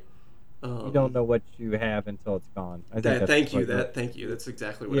 right? You don't know what you have until it's gone. Thank you. That's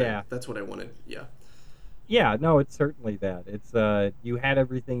exactly what that's what I wanted. Yeah. Yeah, no, it's certainly that. It's you had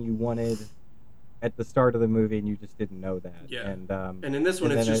everything you wanted at the start of the movie, and you just didn't know that. Yeah. And in this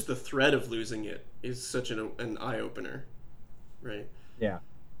one, it's just the threat of losing it is such an eye opener, right? Yeah.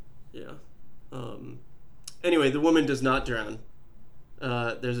 Yeah. Anyway, the woman does not drown.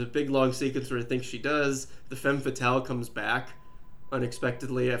 There's a big long sequence where I think she does. The femme fatale comes back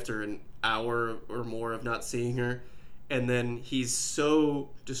unexpectedly after an hour or more of not seeing her, and then he's so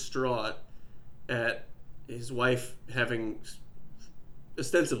distraught at his wife having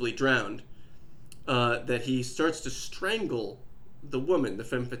ostensibly drowned that he starts to strangle the woman, the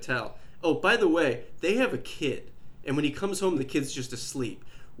femme fatale. Oh, by the way, they have a kid, and when he comes home, the kid's just asleep.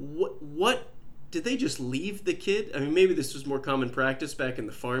 What did they just leave the kid? I mean, maybe this was more common practice back in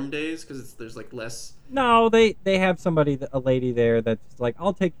the farm days because there's like less. No, they have somebody, a lady there that's like,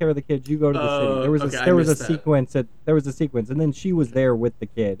 I'll take care of the kids. You go to the city. There was a sequence, and then she was there with the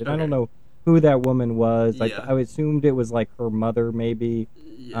kid, and I don't know who that woman was. Like I assumed it was like her mother, maybe.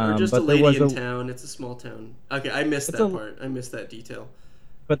 Or just a lady in town. It's a small town. Okay, I missed that part. I missed that detail.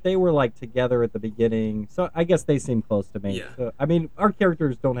 But they were like together at the beginning, so I guess they seem close to me. Yeah. So, I mean, our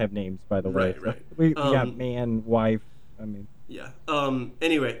characters don't have names, by the way. Right. We got man, wife. I mean. Yeah.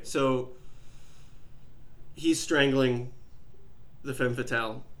 Anyway, so he's strangling the femme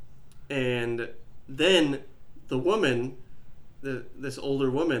fatale, and then the woman, this older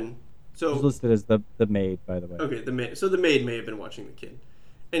woman. So she's listed as the maid, by the way. Okay, the maid. So the maid may have been watching the kid.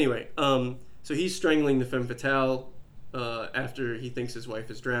 Anyway, so he's strangling the femme fatale after he thinks his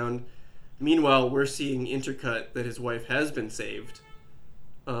wife is drowned. Meanwhile, we're seeing intercut that his wife has been saved.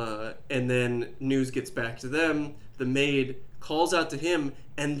 And then news gets back to them. The maid calls out to him,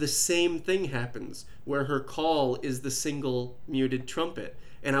 and the same thing happens, where her call is the single muted trumpet.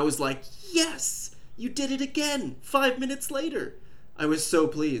 And I was like, yes! You did it again! 5 minutes later! I was so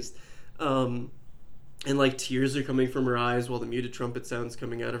pleased. And like tears are coming from her eyes while the muted trumpet sound's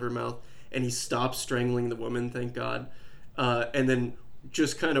coming out of her mouth. And he stops strangling the woman, thank God. And then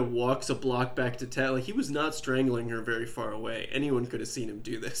just kind of walks a block back to town. Like, he was not strangling her very far away. Anyone could have seen him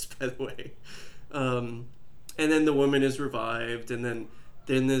do this, by the way. And then the woman is revived. And then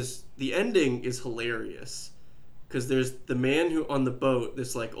the ending is hilarious. Because there's the man who on the boat,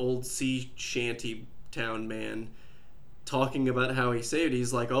 this like old sea shanty town man, talking about how he saved.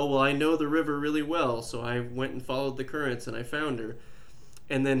 He's like, oh, well, I know the river really well, so I went and followed the currents and I found her.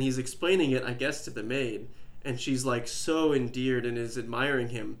 And then he's explaining it, I guess, to the maid, and she's like so endeared and is admiring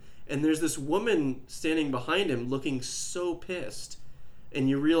him. And there's this woman standing behind him looking so pissed, and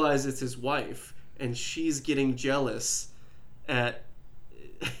you realize it's his wife, and she's getting jealous at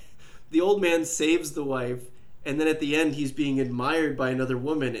the old man saves the wife, and then at the end he's being admired by another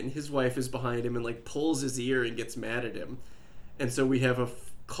woman, and his wife is behind him and like pulls his ear and gets mad at him. And so we have a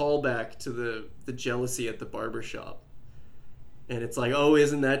callback to the jealousy at the barbershop. And it's like, oh,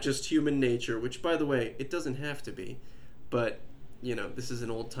 isn't that just human nature? Which, by the way, it doesn't have to be. But, this is an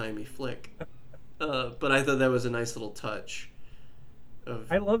old-timey flick. But I thought that was a nice little touch.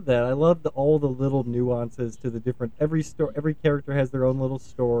 I love that. I love all the little nuances to the different. Every character has their own little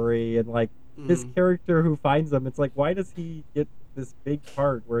story, and like this character who finds them, it's like, why does he get this big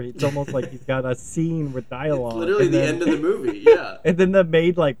part where it's almost like he's got a scene with dialogue? It's literally the end of the movie, yeah. And then the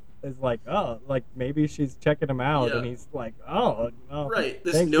maid is like, oh, like maybe she's checking him out, and he's like, oh, right.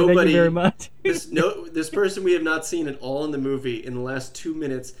 Thank you very much. This person we have not seen at all in the movie in the last 2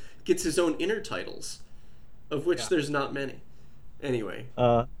 minutes gets his own inner titles, of which there's not many. Anyway,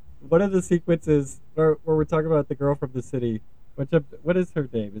 one of the sequences where we're talking about the girl from the city. What is her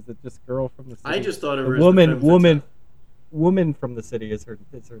name? Is it just girl from the city? I just thought of her as woman from the city is her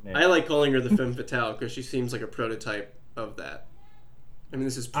name. I like calling her the femme fatale because she seems like a prototype of that. I mean,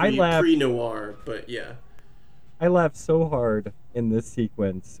 this is I laughed. pre-noir, but yeah. I laughed so hard in this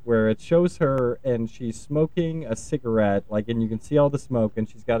sequence where it shows her and she's smoking a cigarette, like, and you can see all the smoke, and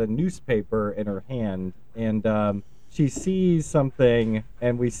she's got a newspaper in her hand, and she sees something,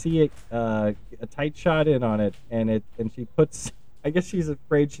 and we see it a tight shot in on it, and she puts. I guess she's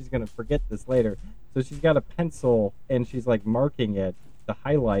afraid she's gonna forget this later, so she's got a pencil and she's like marking it to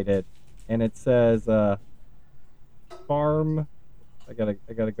highlight it, and it says farm. I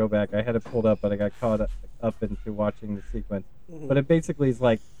gotta go back. I had it pulled up, but I got caught up into watching the sequence. Mm-hmm. But it basically is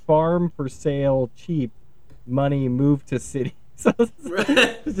like farm for sale, cheap, money moved to city. So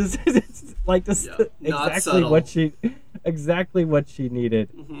it's like just exactly what she needed.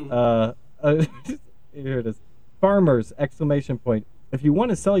 Mm-hmm. Here it is. Farmers! Exclamation point. If you want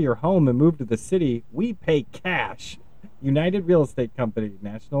to sell your home and move to the city, we pay cash. United Real Estate Company,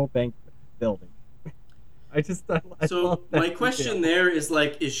 National Bank Building. So my question there is,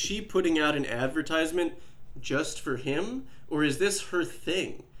 like, is she putting out an advertisement just for him, or is this her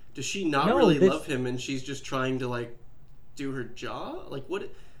thing? Does she not really love him and she's just trying to, like, do her job? Like, what?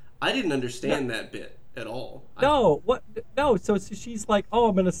 I didn't understand that bit at all. No, so she's like, oh,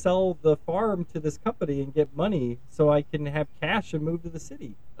 I'm going to sell the farm to this company and get money so I can have cash and move to the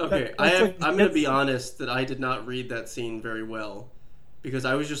city. Okay, I'm going to be honest that I did not read that scene very well. Because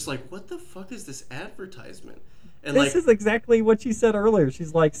I was just like, what the fuck is this advertisement? And this is exactly what she said earlier.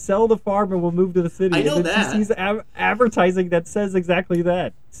 She's like, sell the farm and we'll move to the city. I know and then that. She sees advertising that says exactly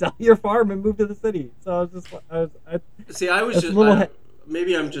that. Sell your farm and move to the city. So I was just...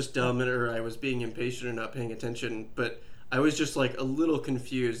 maybe I'm just dumb or I was being impatient or not paying attention, but I was just like a little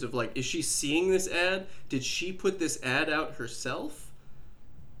confused of like, is she seeing this ad? Did she put this ad out herself?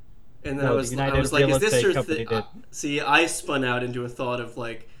 And then I was like, is this her thing? See, I spun out into a thought of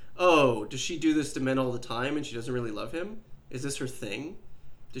like, oh, does she do this to men all the time and she doesn't really love him? Is this her thing?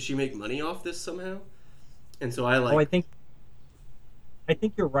 Does she make money off this somehow? And so I think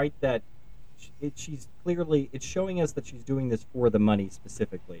you're right that she's clearly, it's showing us that she's doing this for the money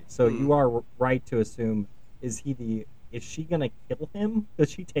specifically. So you are right to assume, is she going to kill him?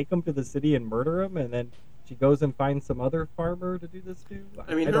 Does she take him to the city and murder him and then she goes and finds some other farmer to do this to?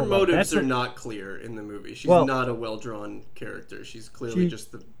 I mean, her motives are not clear in the movie. She's not a well-drawn character. She's clearly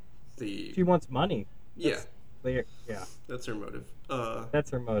just the... She wants money. Yeah. Yeah. That's her motive.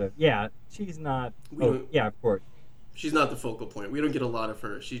 That's her motive. Yeah, she's not... yeah, of course. She's not the focal point. We don't get a lot of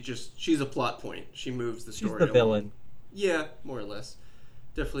her. She's a plot point. She moves the story along. She's the villain. Yeah, more or less.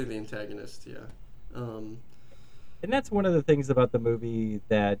 Definitely the antagonist, yeah. And that's one of the things about the movie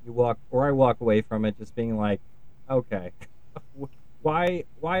that I walk away from it just being like, okay, why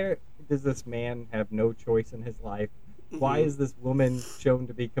does this man have no choice in his life? Why is this woman shown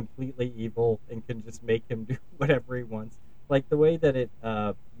to be completely evil and can just make him do whatever he wants? Like the way that it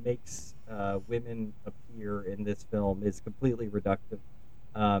makes women appear in this film is completely reductive,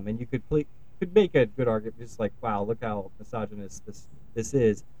 and you could make a good argument, just like, wow, look how misogynist this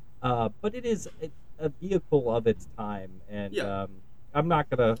is. But it is a vehicle of its time, and I'm not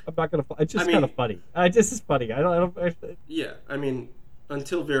gonna. It's just kind of funny. This is funny. Yeah, I mean,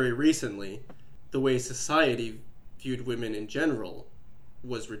 until very recently, the way society viewed women in general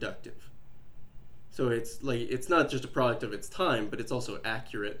was reductive. So it's like, it's not just a product of its time, but it's also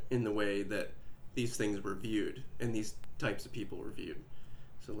accurate in the way that these things were viewed and these types of people were viewed.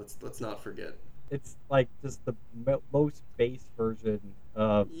 So let's not forget. It's like just the most base version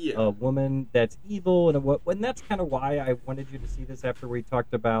of a woman that's evil, and that's kind of why I wanted you to see this after we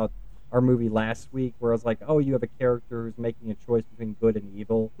talked about our movie last week, where I was like, oh, you have a character who's making a choice between good and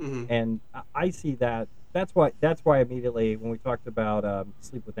evil, and I see that. That's why immediately when we talked about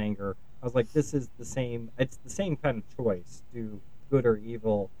Sleep with Anger, I was like, this is the same. It's the same kind of choice, do good or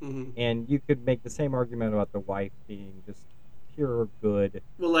evil, and you could make the same argument about the wife being just pure good.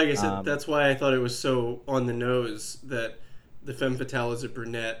 Well, like I said, that's why I thought it was so on the nose that the femme fatale is a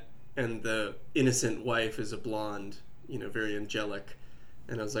brunette and the innocent wife is a blonde, very angelic.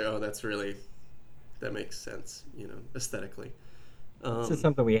 And I was like, oh, that makes sense, aesthetically. This is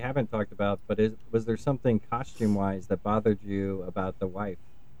something we haven't talked about, but was there something costume-wise that bothered you about the wife?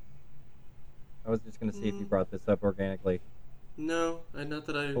 I was just going to see if you brought this up organically. No, not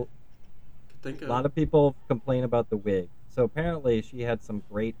that I could think of. A lot of people complain about the wig. So apparently she had some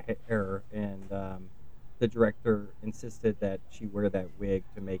great hair, and the director insisted that she wear that wig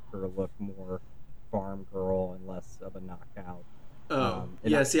to make her look more farm girl and less of a knockout.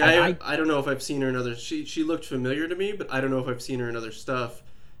 I don't know if I've seen her in other... She looked familiar to me, but I don't know if I've seen her in other stuff.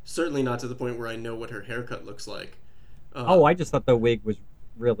 Certainly not to the point where I know what her haircut looks like. I just thought the wig was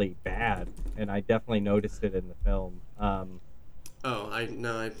really bad, and I definitely noticed it in the film. Oh, I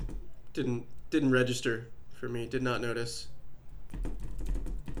didn't register for me. Did not notice.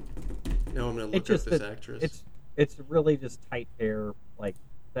 Now I'm gonna It's look up just this that actress. it's really just tight hair, like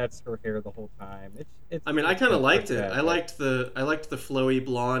that's her hair the whole time. I mean, I It's kind of built liked like it. that, I but liked the flowy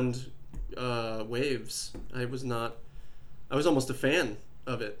blonde waves. I was almost a fan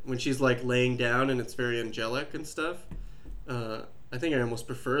of it when she's like laying down and it's very angelic and stuff. I think I almost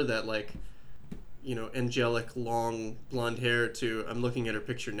prefer that, like, angelic long blonde hair to, I'm looking at her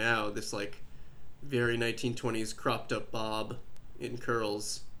picture now, this like very 1920s cropped up bob in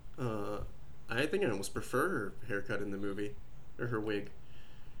curls. I think I almost prefer her haircut in the movie, or her wig.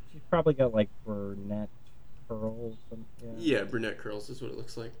 she's probably got like brunette curls. And, yeah. Yeah, brunette curls is what it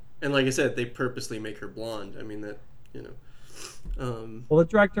looks like. And like I said, they purposely make her blonde. I mean, that, you know. Well, the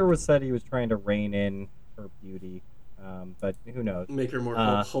director was said he was trying to rein in her beauty, but who knows? Make her more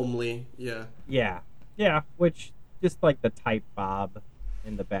homely. Yeah. Yeah, yeah. Which just like the tight bob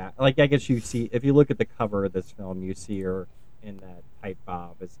in the back. Like I guess you see if you look at the cover of this film, you see her in that tight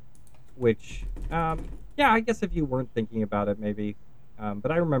bob. Which, yeah. I guess if you weren't thinking about it, maybe.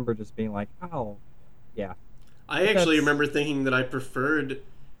 But I remember just being like, oh, yeah. I actually remember thinking that I preferred,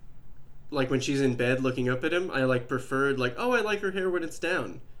 like when she's in bed looking up at him, I like preferred like, oh, I like her hair when it's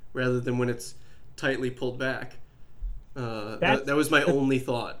down rather than when it's tightly pulled back. That was my only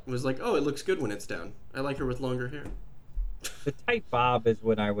thought. Was like, oh, it looks good when it's down. I like her with longer hair. The tight bob is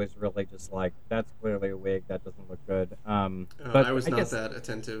when I was really just like, that's clearly a wig. That doesn't look good. But I was not that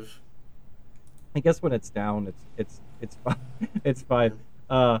attentive. I guess when it's down, it's fine. It's fine.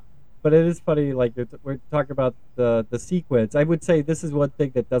 But it is funny. Like we're talking about the sequence. I would say this is one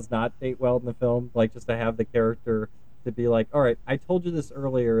thing that does not date well in the film. Like just to have the character to be like, all right, I told you this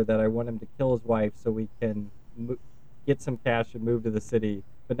earlier that I want him to kill his wife so we can get some cash and move to the city.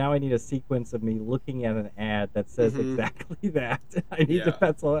 But now I need a sequence of me looking at an ad that says exactly that. I need to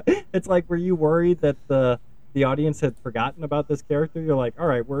pencil it. It's like, were you worried that the audience had forgotten about this character? You're like, all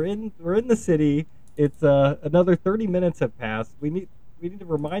right, we're in the city. It's another 30 minutes have passed. We need to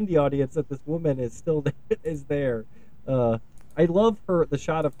remind the audience that this woman is still is there. I love the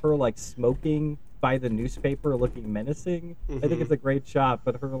shot of her like smoking by the newspaper, looking menacing. I think it's a great shot,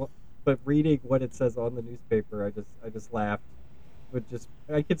 but reading what it says on the newspaper, I just laughed.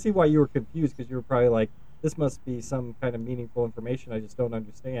 I could see why you were confused because you were probably like, this must be some kind of meaningful information I just don't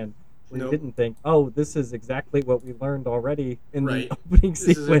understand. You didn't think, oh, this is exactly what we learned already in the opening sequence.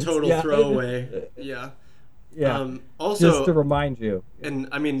 This is a total throwaway. Yeah. Yeah. Also, just to remind you. And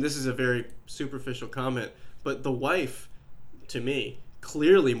I mean, this is a very superficial comment, but the wife, to me,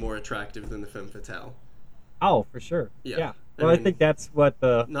 clearly more attractive than the femme fatale. Oh, for sure. Yeah. Well, I mean, think that's what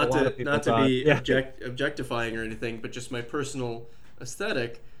a lot of people not thought. To be objectifying or anything, but just my personal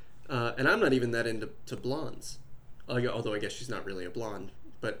aesthetic. And I'm not even that into blondes, although I guess she's not really a blonde.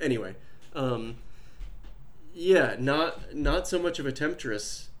 But anyway, yeah, not so much of a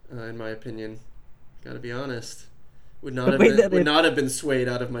temptress, in my opinion. Got to be honest. Would not have been swayed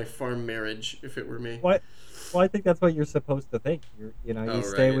out of my farm marriage if it were me. What? Well, I think that's what you're supposed to think. You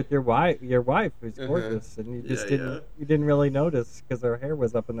stay with your wife who's gorgeous, and you just you didn't really notice because her hair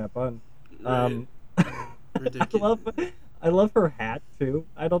was up in that bun. Right. Ridiculous. I love her hat too.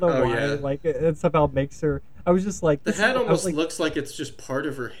 I don't know why. Yeah. Like it somehow makes her. I was just like the hat almost looks like it's just part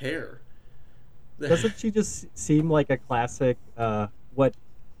of her hair. Doesn't she just seem like a classic? What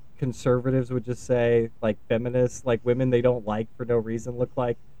conservatives would just say, like feminists, like women they don't like for no reason look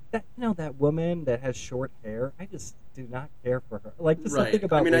like that. That woman that has short hair. I just do not care for her. Like just something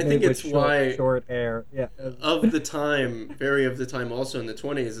about women with short hair. Yeah. Of the time, also in the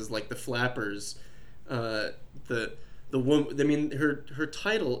 20s is like the flappers. The woman. I mean, her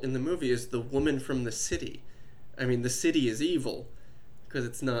title in the movie is the woman from the city. I mean, the city is evil because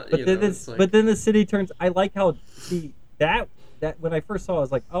it's not. But then the city turns. I like how that when I first saw it, I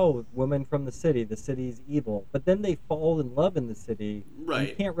was like, oh, woman from the city's evil. But then they fall in love in the city. Right.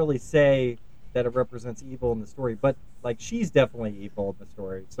 You can't really say that it represents evil in the story, but like she's definitely evil in the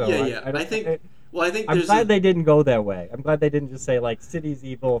story. So yeah. I'm glad they didn't go that way. I'm glad they didn't just say like city's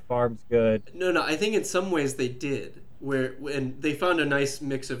evil, farm's good. No. I think in some ways they did, and they found a nice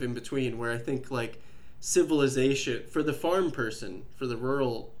mix of in between. Where I think like civilization for the farm person, for the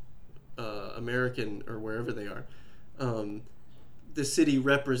rural American or wherever they are. The city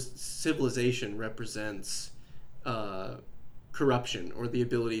civilization represents corruption or the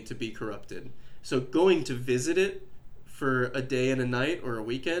ability to be corrupted. So going to visit it for a day and a night or a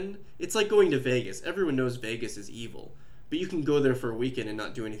weekend, it's like going to Vegas. Everyone knows Vegas is evil, but you can go there for a weekend and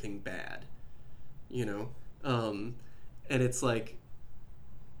not do anything bad, and it's like,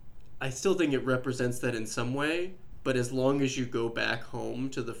 I still think it represents that in some way, but as long as you go back home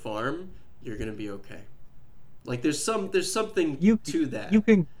to the farm, you're gonna be okay. Like there's something to that.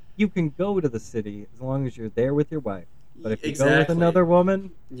 You can go to the city as long as you're there with your wife. But if you Exactly. go with another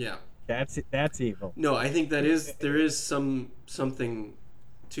woman, yeah, that's evil. no, I think there is something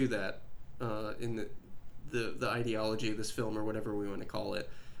to that in the ideology of this film or whatever we want to call it.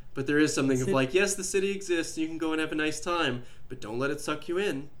 But there is something of like, yes, the city exists, you can go and have a nice time, but don't let it suck you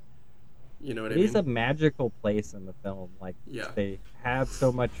in. You know what I mean? It is a magical place in the film. Like they have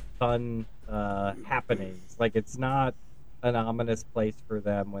so much fun happenings. Like it's not an ominous place for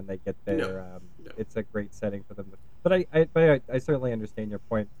them when they get there. No. It's a great setting for them. But I certainly understand your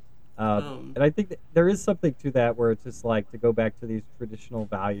point. And I think that there is something to that where it's just like to go back to these traditional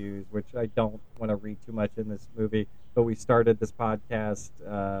values, which I don't want to read too much in this movie. But we started this podcast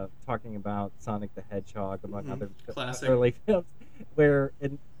talking about Sonic the Hedgehog, among other early films, where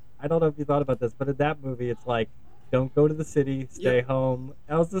I don't know if you thought about this, but in that movie, it's like, don't go to the city, stay home.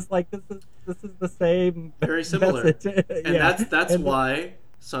 I was just like, this is the same. Very similar. Message. And that's why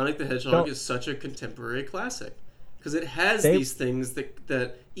Sonic the Hedgehog is such a contemporary classic. Because it has these things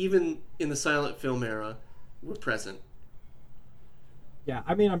that even in the silent film era were present. Yeah,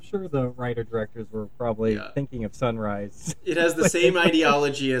 I mean, I'm sure the writer-directors were probably thinking of Sunrise. It has the same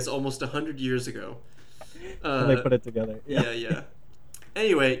ideology as almost 100 years ago. When they put it together. Yeah.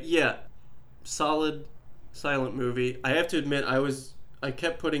 Anyway, solid silent movie. I have to admit, I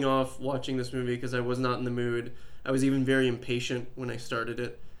kept putting off watching this movie because I was not in the mood. I was even very impatient when I started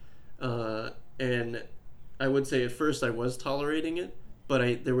it. And I would say at first I was tolerating it,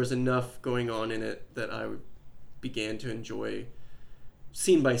 but there was enough going on in it that I began to enjoy,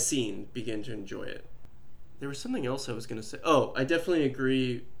 scene by scene, began to enjoy it. There was something else I was going to say. Oh, I definitely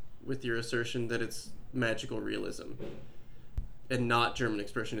agree with your assertion that it's magical realism and not German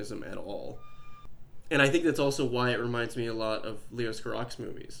expressionism at all. And I think that's also why it reminds me a lot of Leos Carax's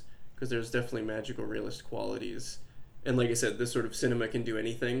movies, because there's definitely magical realist qualities. And like I said, this sort of cinema can do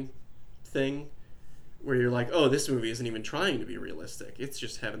anything thing, where you're like, oh, this movie isn't even trying to be realistic. It's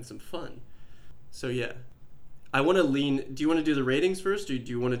just having some fun. So yeah. I want to lean... Do you want to do the ratings first, or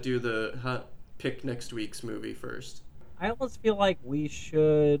do you want to do the pick next week's movie first? I almost feel like we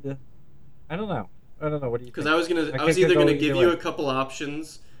should... I don't know. What do you think? Because I was either going to give you a couple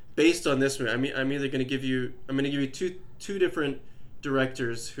options based on this movie. I'm either going to give you... I'm going to give you two different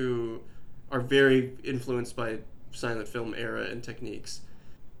directors who are very influenced by silent film era and techniques.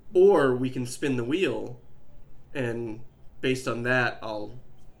 Or we can spin the wheel, and based on that, I'll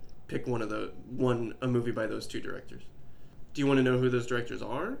pick a movie by those two directors. Do you want to know who those directors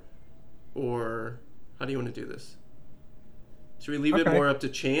are? Or how do you want to do this? Should we leave it more up to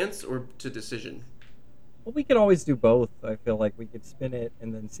chance or to decision? Well, we could always do both. I feel like we could spin it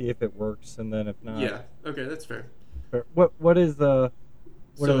and then see if it works, and then if not... Yeah, okay, that's fair. What are the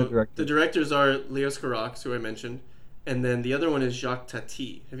directors? The directors are Leos Carax, who I mentioned, and then the other one is Jacques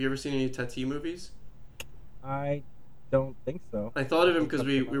Tati. Have you ever seen any Tati movies? I don't think so. I thought of him because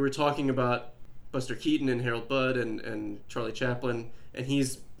we were talking about Buster Keaton and Harold Budd and Charlie Chaplin, and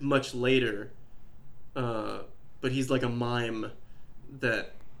he's much later, but he's like a mime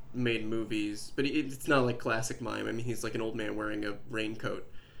that made movies, but it's not like classic mime. I mean, he's like an old man wearing a raincoat,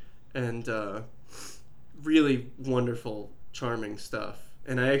 and really wonderful, charming stuff.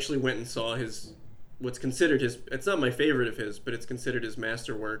 And I actually went and saw what's considered his, it's not my favorite of his, but it's considered his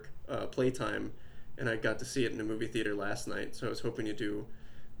masterwork, Playtime, and I got to see it in a movie theater last night, so I was hoping to do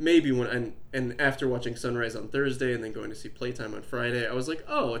maybe one, and after watching Sunrise on Thursday and then going to see Playtime on Friday, I was like,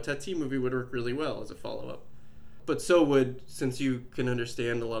 oh, a Tati movie would work really well as a follow-up. But so would, since you can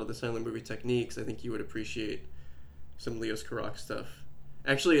understand a lot of the silent movie techniques, I think you would appreciate some Leos Carax stuff.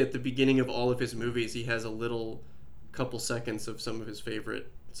 Actually, at the beginning of all of his movies, he has a little couple seconds of some of his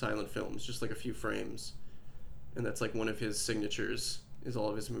favorite silent films, just like a few frames. And that's like one of his signatures, is all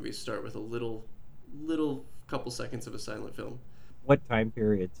of his movies start with a little couple seconds of a silent film. What time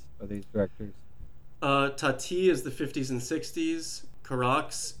periods are these directors? Tati is the 50s and 60s.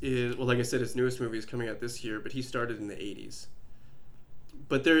 Carax is, well, like I said, his newest movie is coming out this year, but he started in the 80s.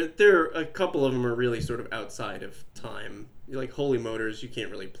 But there a couple of them are really sort of outside of time. Like Holy Motors, you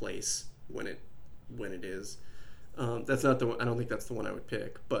can't really place when it is. That's not the one. I don't think that's the one I would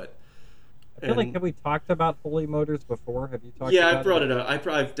pick. But I feel like, have we talked about Holy Motors before? Have you talked? Yeah, about I brought it up.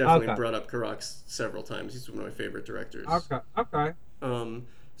 I've definitely brought up Carax several times. He's one of my favorite directors. Okay.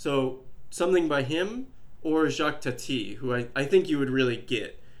 So something by him or Jacques Tati, who I think you would really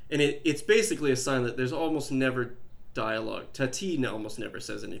get. And it's basically a silent. There's almost never dialogue. Tati almost never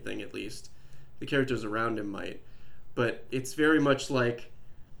says anything, at least. The characters around him might. But it's very much like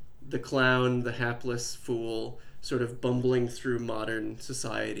the clown, the hapless fool, sort of bumbling through modern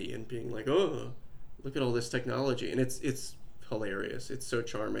society and being like, oh, look at all this technology. And it's hilarious. It's so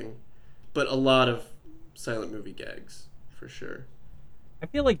charming. But a lot of silent movie gags, for sure. I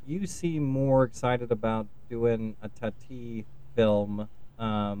feel like you seem more excited about doing a Tati film.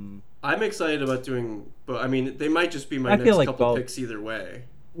 I'm excited about doing, but I mean, they might just be my I next feel like couple both. picks either way.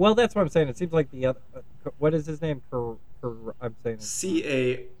 Well, that's what I'm saying. It seems like the other. What is his name? I'm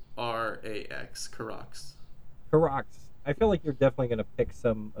saying Carax, Carax. Carax. I feel like you're definitely going to pick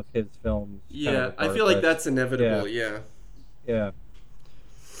some of his films. Yeah, I feel like that's inevitable. Yeah. Yeah.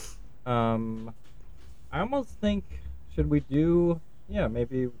 I almost think, should we do? Yeah,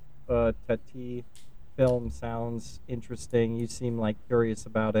 maybe Tati film sounds interesting. You seem like curious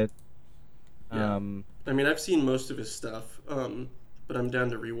about it. Yeah. I mean, I've seen most of his stuff, but I'm down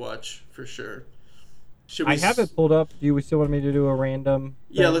to rewatch for sure. I have it pulled up. Do you still want me to do a random?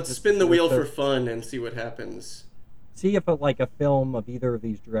 Yeah, let's spin the wheel for fun and see what happens. See if a film of either of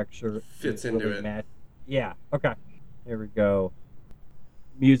these directors fits into really it. Yeah. Okay. Here we go.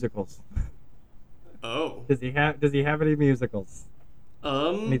 Musicals. Oh. Does he have any musicals?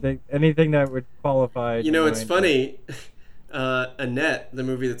 Anything that would qualify? You know, it's funny. Annette, the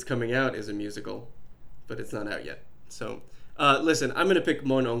movie that's coming out, is a musical, but it's not out yet. So, listen, I'm gonna pick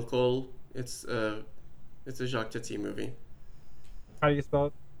Mon Oncle. It's a Jacques Tati movie. How do you spell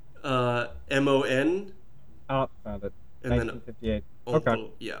it? MON. Oh, found it. And 1958. Then Oncle,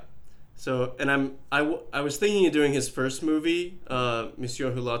 okay. Yeah. So, and I was thinking of doing his first movie,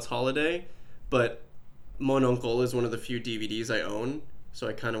 Monsieur Hulot's Holiday, but Mon Oncle is one of the few DVDs I own, so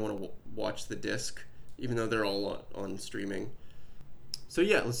I kind of want to watch the disc, even though they're all on streaming. So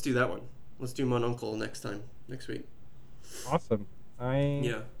yeah, let's do that one. Let's do Mon Oncle next week. Awesome.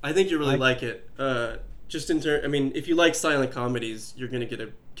 I think you really like it. Just I mean, if you like silent comedies, you're gonna get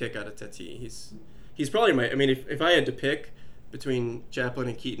a kick out of Tati. He's probably my. I mean, if I had to pick between Chaplin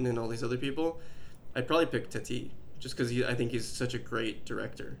and Keaton and all these other people, I'd probably pick Tati, just because I think he's such a great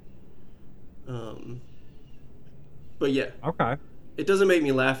director. But yeah. Okay. It doesn't make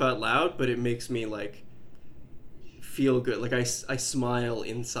me laugh out loud, but it makes me like feel good. Like I smile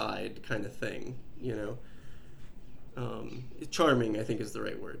inside, kind of thing. You know. Charming, I think, is the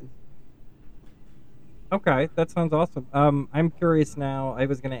right word. Okay, that sounds awesome. I'm curious now. I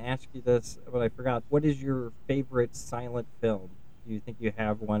was going to ask you this, but I forgot. What is your favorite silent film? Do you think you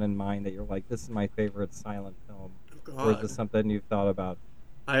have one in mind that you're like, this is my favorite silent film? Oh, God. Or is this something you've thought about?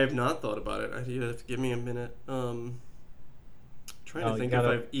 I have not thought about it. You have to give me a minute. Trying to think if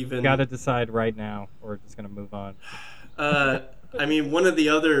I've even... You got to decide right now, or we're just going to move on. I mean, one of the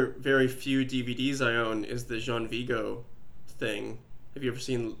other very few DVDs I own is the Jean Vigo thing. Have you ever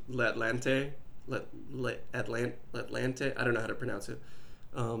seen L'Atlante? L'Atlante? I don't know how to pronounce it.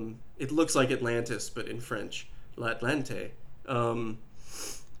 It looks like Atlantis, but in French. L'Atlante. I mean,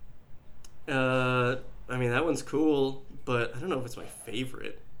 that one's cool, but I don't know if it's my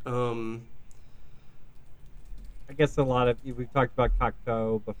favorite. I guess we've talked about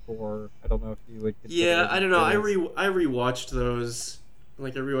Cocteau before. I don't know if you would consider Yeah, I don't know. I those. rewatched those.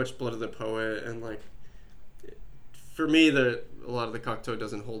 Like, I rewatched Blood of the Poet, and like, for me, a lot of the Cocteau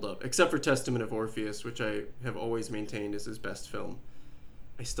doesn't hold up, except for Testament of Orpheus, which I have always maintained is his best film.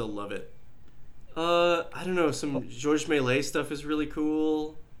 I still love it. I don't know. Some Georges Méliès stuff is really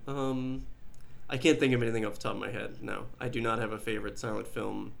cool. I can't think of anything off the top of my head. No, I do not have a favorite silent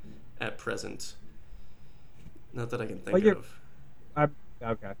film at present. Not that I can think of.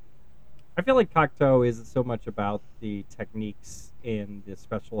 Okay. I feel like Cocteau isn't so much about the techniques and the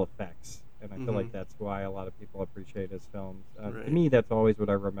special effects, and I feel like that's why a lot of people appreciate his films. Right. To me, that's always what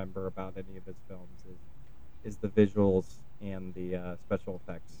I remember about any of his films is the visuals and the special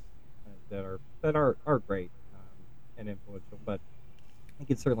effects that are great and influential. But I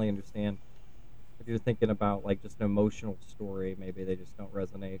can certainly understand if you're thinking about like just an emotional story, maybe they just don't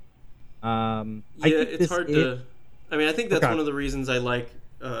resonate. It's hard to. I mean, I think that's one of the reasons I like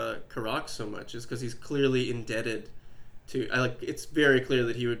Carax so much is because he's clearly indebted to. It's very clear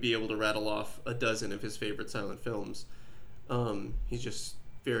that he would be able to rattle off a dozen of his favorite silent films. He's just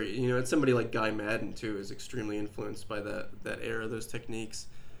very, and somebody like Guy Maddin too is extremely influenced by that era, those techniques.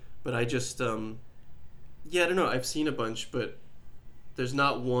 But I just, I don't know. I've seen a bunch, but there's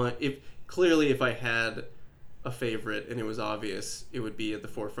not one. If I had a favorite and it was obvious, it would be at the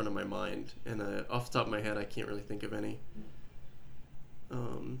forefront of my mind, and off the top of my head I can't really think of any.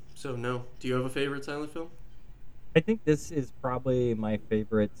 So no. Do you have a favorite silent film? I think this is probably my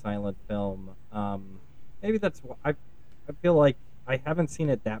favorite silent film. Maybe that's why I feel like I haven't seen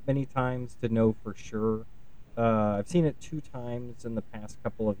it that many times to know for sure. I've seen it 2 times in the past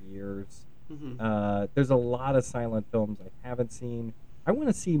couple of years. There's a lot of silent films I haven't seen. I want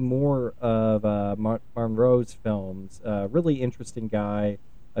to see more of Murnau's films. Really interesting guy,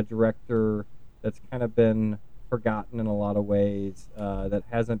 a director that's kind of been forgotten in a lot of ways, that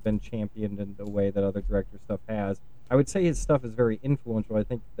hasn't been championed in the way that other director stuff has. I would say his stuff is very influential. I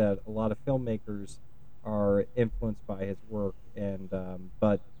think that a lot of filmmakers are influenced by his work, and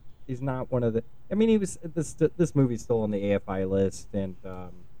but he's not one of the. I mean, he was this movie's still on the AFI list, and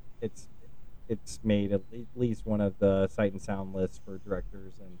it's made at least one of the Sight and Sound lists for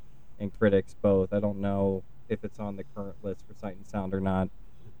directors and critics both. I don't know if it's on the current list for Sight and Sound or not.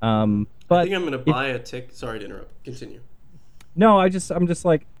 But I think I'm gonna buy a ticket. Sorry to interrupt. Continue. No, I'm just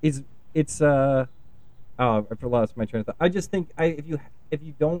like it's oh, I lost my train of thought. I just think if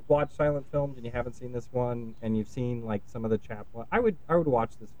you don't watch silent films and you haven't seen this one and you've seen like some of the Chaplin, I would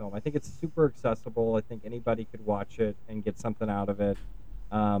watch this film. I think it's super accessible. I think anybody could watch it and get something out of it.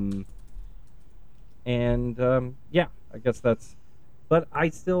 Yeah, I guess that's. But I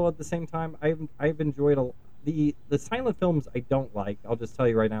still, at the same time, I've enjoyed the silent films I don't like. I'll just tell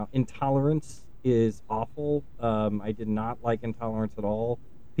you right now, Intolerance is awful. I did not like Intolerance at all.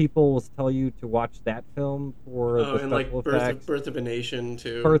 People will tell you to watch that film for the special like effects. Birth of a Nation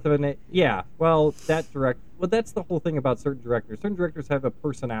too. Yeah. Well, that's the whole thing about certain directors. Certain directors have a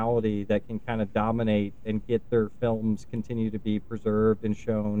personality that can kind of dominate and get their films continue to be preserved and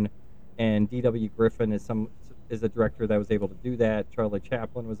shown. And D.W. Griffin is a director that was able to do that. Charlie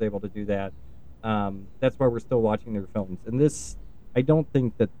Chaplin was able to do that. That's why we're still watching their films. And this, I don't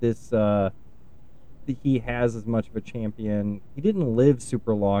think that this. He has as much of a champion. He didn't live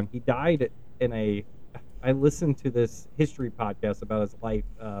super long. He died I listened to this history podcast about his life,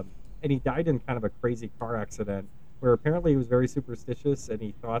 and he died in kind of a crazy car accident where apparently he was very superstitious and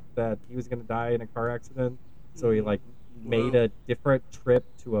he thought that he was going to die in a car accident. So he made a different trip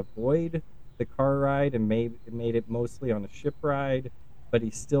to avoid the car ride and made it mostly on a ship ride, but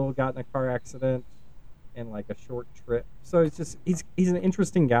he still got in a car accident and like a short trip. So it's just he's an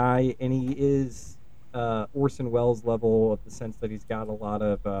interesting guy, and he is Orson Welles level, of the sense that he's got a lot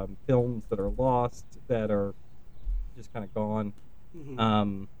of films that are lost, that are just kind of gone.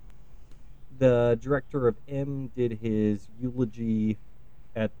 The director of M did his eulogy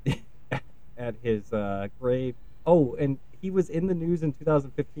at at his grave. Oh, and he was in the news in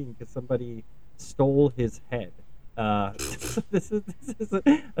 2015 because somebody stole his head. This is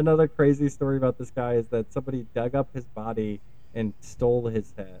another crazy story about this guy, is that somebody dug up his body and stole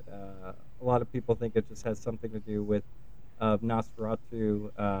his head. A lot of people think it just has something to do with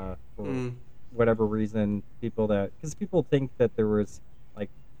Nosferatu, for whatever reason. Because people think that there was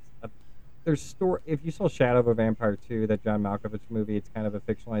if you saw Shadow of a Vampire 2, that John Malkovich movie, it's kind of a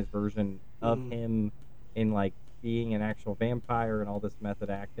fictionalized version of him in like being an actual vampire and all this method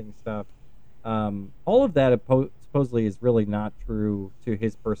acting stuff. All of that supposedly is really not true to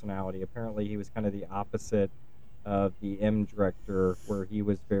his personality. Apparently he was kind of the opposite of the M director, where he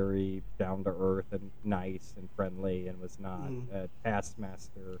was very down to earth and nice and friendly, and was not a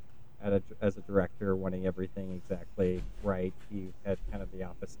taskmaster as a director, wanting everything exactly right. He had kind of the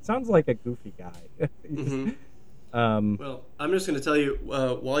opposite. Sounds like a goofy guy. Well, I'm just going to tell you,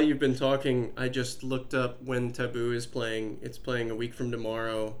 while you've been talking, I just looked up when Taboo is playing. It's playing a week from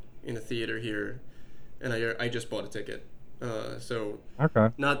tomorrow in a theater here, and I just bought a ticket. So okay,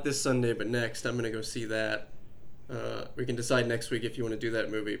 not this Sunday, but next. I'm going to go see that. We can decide next week if you want to do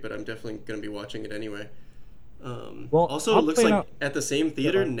that movie, but I'm definitely going to be watching it anyway. Well, also, it looks like at the same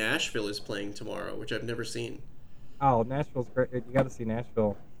theater, Nashville is playing tomorrow, which I've never seen. Oh, Nashville's great. You got to see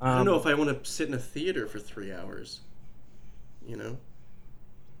Nashville. I don't know if I want to sit in a theater for 3 hours,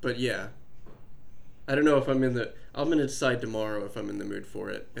 But yeah, I don't know if I'm going to decide tomorrow if I'm in the mood for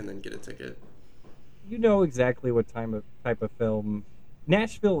it, and then get a ticket. You know exactly what type of film.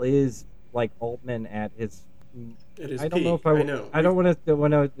 Nashville is like Altman at his. It is. I don't know if I know. I don't want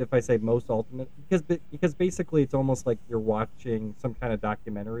to if I say most ultimate, because basically it's almost like you're watching some kind of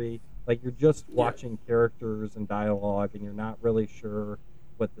documentary. Like you're just watching characters and dialogue, and you're not really sure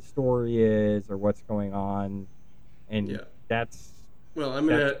what the story is or what's going on, and that's. Well, I'm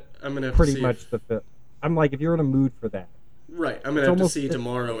gonna have pretty to see much the film. I'm like, if you're in a mood for that, right? I'm gonna have to see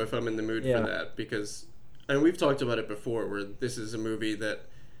tomorrow if I'm in the mood for that, because, and we've talked about it before, where this is a movie that.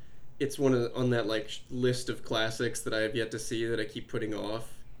 It's on that list of classics that I have yet to see, that I keep putting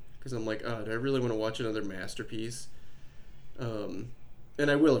off, because I'm like, oh, do I really want to watch another masterpiece? And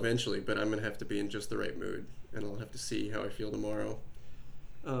I will eventually, but I'm gonna have to be in just the right mood, and I'll have to see how I feel tomorrow.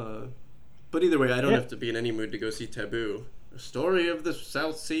 But either way, I don't have to be in any mood to go see Taboo, a story of the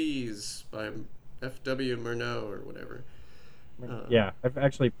South Seas by F.W. Murnau or whatever. Uh, Yeah, I've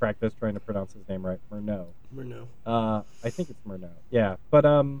actually practiced trying to pronounce his name right. Murnau. Murnau. I think it's Murnau. Yeah, but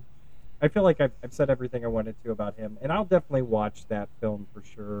I feel like I've said everything I wanted to about him, and I'll definitely watch that film for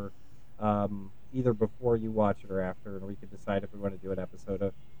sure. Either before you watch it or after, and we could decide if we want to do an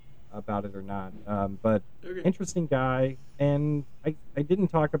episode about it or not. But Okay. interesting guy, and I didn't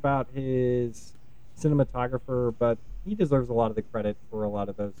talk about his cinematographer, but he deserves a lot of the credit for a lot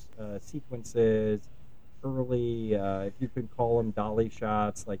of those sequences early, if you could call them dolly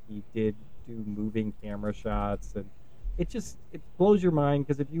shots, like he did do moving camera shots, and it blows your mind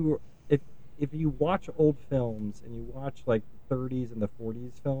because if you watch old films and you watch like the 30s and the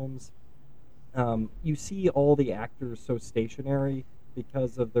 40s films, you see all the actors so stationary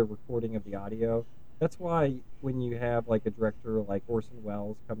because of the recording of the audio. That's why when you have like a director like Orson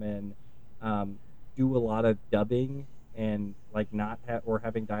Welles come in, do a lot of dubbing and like not or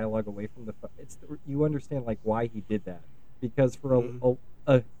having dialogue away from you understand like why he did that, because for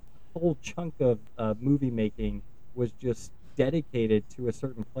a whole chunk of movie making was just dedicated to a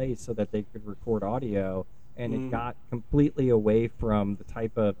certain place so that they could record audio, and it got completely away from the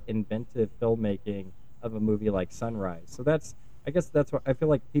type of inventive filmmaking of a movie like Sunrise. So I guess that's what I feel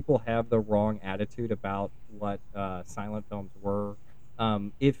like. People have the wrong attitude about what silent films were.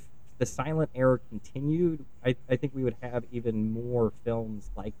 If the silent era continued, I think we would have even more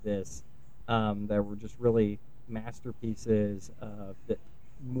films like this that were just really masterpieces, that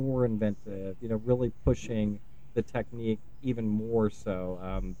more inventive, really pushing the technique even more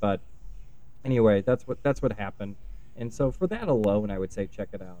so. But anyway, that's what happened. And so for that alone, I would say check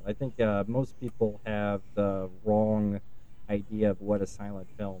it out. I think most people have the wrong idea of what a silent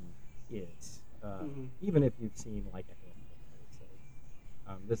film is, even if you've seen like a handful, I would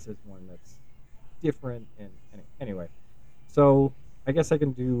say. This is one that's different. And anyway, so I guess I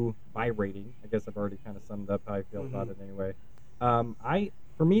can do my rating. I guess I've already kind of summed up how I feel about it anyway.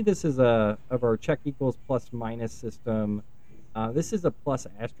 For me, this is of our check equals plus minus system. This is a plus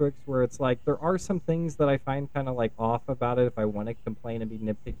asterisk, where it's like there are some things that I find kind of like off about it if I want to complain and be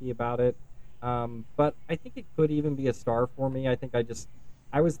nitpicky about it. But I think it could even be a star for me.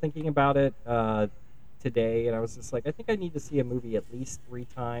 I was thinking about it today, and I was just like, I think I need to see a movie at least 3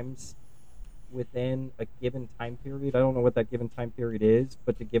 times within a given time period. I don't know what that given time period is,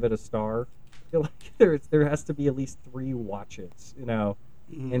 but to give it a star, I feel like there has to be at least 3 watches,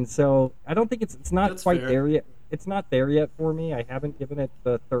 And so I don't think it's not That's quite fair. there yet. It's not there yet for me. I haven't given it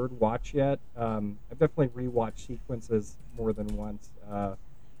the 3rd watch yet. I've definitely rewatched sequences more than once,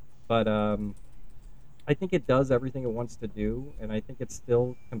 but I think it does everything it wants to do, and I think it's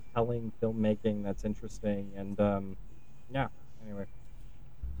still compelling filmmaking that's interesting. And yeah. Anyway,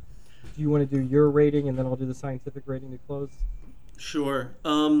 do you want to do your rating, and then I'll do the scientific rating to close? Sure.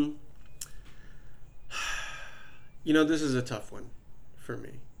 This is a tough one for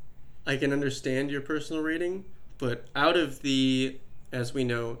me. I can understand your personal rating, but out of the, as we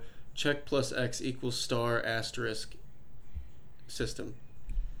know, check plus X equals star asterisk system,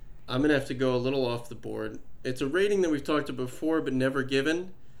 I'm going to have to go a little off the board. It's a rating that we've talked about before but never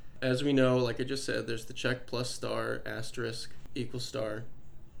given. As we know, like I just said, there's the check plus star asterisk equals star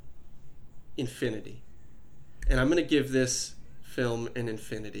infinity. And I'm going to give this film an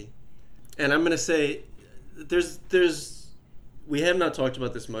infinity. And I'm going to say we have not talked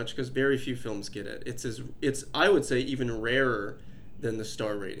about this much because very few films get it. It's I would say even rarer than the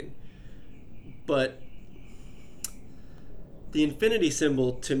star rating. But the infinity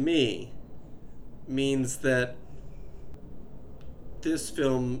symbol to me means that this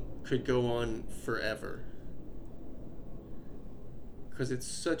film could go on forever. Because it's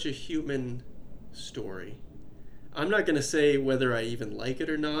such a human story. I'm not going to say whether I even like it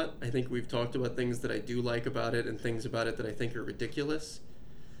or not. I think we've talked about things that I do like about it and things about it that I think are ridiculous.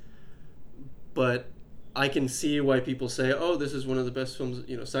 But I can see why people say, oh, this is one of the best films,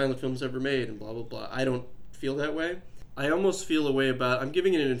 silent films ever made, and blah, blah, blah. I don't feel that way. I almost feel a way about, I'm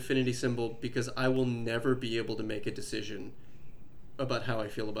giving it an infinity symbol because I will never be able to make a decision about how I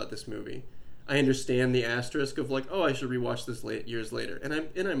feel about this movie. I understand the asterisk of like, oh, I should rewatch this years later.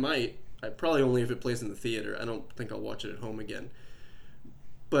 And I might. I probably only if it plays in the theater. I don't think I'll watch it at home again.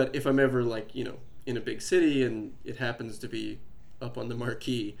 But if I'm ever like, in a big city and it happens to be up on the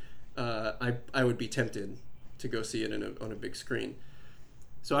marquee, I would be tempted to go see it on a big screen.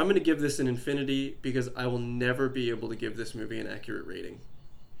 So I'm going to give this an infinity because I will never be able to give this movie an accurate rating.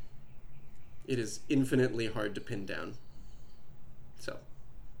 It is infinitely hard to pin down. So.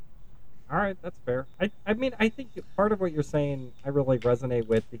 All right, that's fair. I mean, I think part of what you're saying I really resonate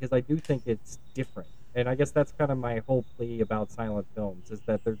with, because I do think it's different. And I guess that's kind of my whole plea about silent films, is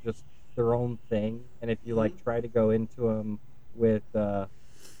that they're just their own thing. And if you like try to go into them with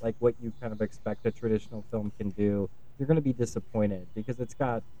like what you kind of expect a traditional film can do, you're going to be disappointed because it's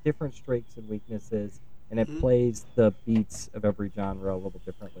got different strengths and weaknesses, and it Hmm. plays the beats of every genre a little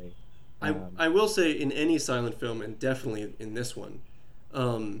differently. I Um, I will say in any silent film, and definitely in this one,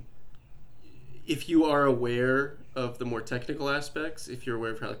 um, if you are aware of the more technical aspects, if you're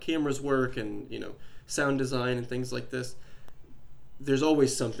aware of how the cameras work and sound design and things like this, there's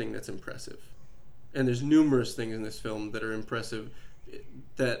always something that's impressive. And there's numerous things in this film that are impressive.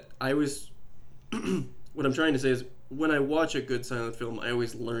 That I was, what I'm trying to say is, when I watch a good silent film, I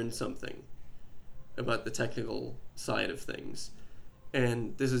always learn something about the technical side of things.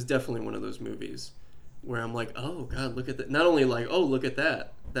 And this is definitely one of those movies where I'm like, oh god, look at that. Not only like, oh, look at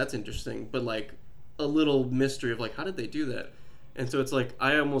that, that's interesting, but like a little mystery of like, how did they do that? And so it's like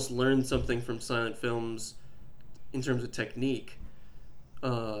I almost learned something from silent films in terms of technique,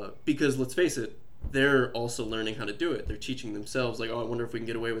 because let's face it, they're also learning how to do it. They're teaching themselves, like, oh, I wonder if we can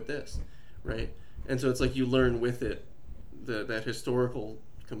get away with this, right? And so it's like you learn with it that historical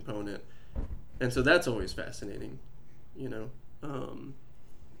component, and so that's always fascinating, you know. Um,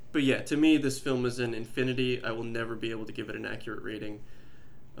 but yeah, to me, this film is an infinity. I will never be able to give it an accurate rating.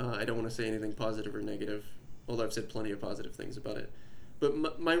 I don't want to say anything positive or negative, although I've said plenty of positive things about it.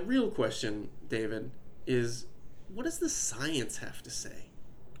 But my real question, David, is what does the science have to say?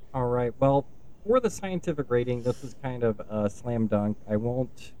 all right. Well, for the scientific rating, this is kind of a slam dunk. I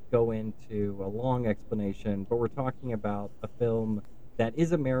won't go into a long explanation, but we're talking about a film that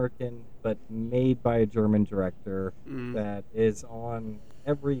is American, but made by a German director Mm, that is on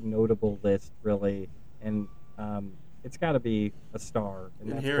every notable list, really. And it's got to be a star.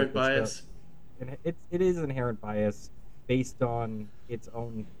 And that's what inherent this film, bias. it is inherent bias based on its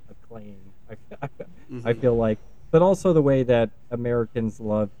own acclaim. I Mm-hmm. feel like, but also the way that Americans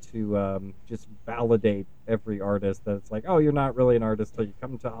love to just validate every artist. That it's like, oh, you're not really an artist till you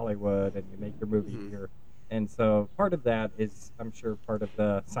come to Hollywood and you make your movie Mm-hmm. here. And so part of that is, I'm sure, part of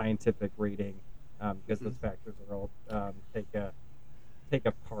the scientific rating, because Mm-hmm. those factors are all take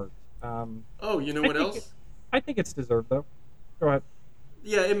a part. Um, Oh, you know I what think it, else? I think it's deserved though. Go ahead.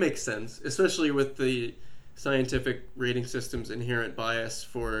 Yeah, it makes sense, especially with the scientific rating system's inherent bias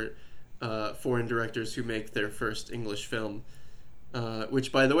for foreign directors who make their first English film.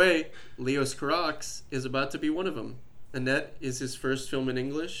 Which, by the way, Leos Carax is about to be one of them. Annette is his first film in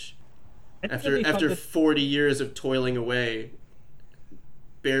English I think it'd after be fun 40 years of toiling away,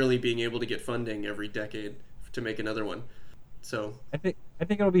 barely being able to get funding every decade to make another one. So I think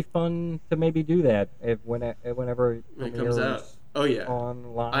it'll be fun to maybe do that if whenever it when it comes out, premieres oh yeah,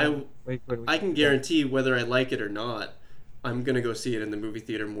 online. I Wait, what do we I can do that? guarantee whether I like it or not, I'm gonna go see it in the movie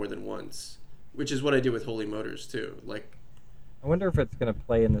theater more than once, which is what I did with Holy Motors too. Like I wonder if it's gonna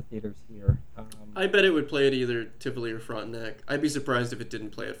play in the theaters here. I bet it would play at either Tivoli or Frontenac. I'd be surprised if it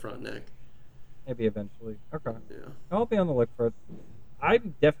didn't play at Frontenac. Maybe eventually. Okay, Yeah. I'll be on the look for it. I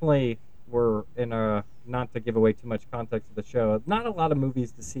definitely were in a, not to give away too much context of the show. Not a lot of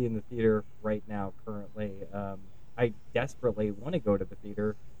movies to see in the theater right now. Currently, I desperately want to go to the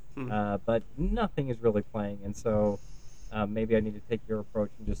theater, Hmm. but nothing is really playing, and so maybe I need to take your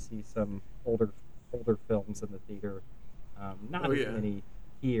approach and just see some older films in the theater. Oh Not as yeah. many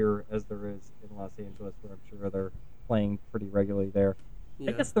here as there is in Los Angeles, where I'm sure they're playing pretty regularly there. I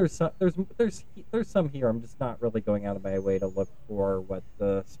Yeah. guess there's some here. I'm just not really going out of my way to look for what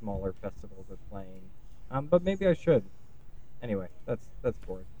the smaller festivals are playing. But maybe I should. Anyway, that's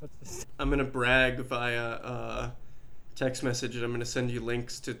boring. That's just I'm gonna brag via text message, and I'm gonna send you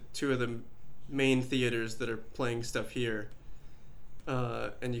links to two of the main theaters that are playing stuff here,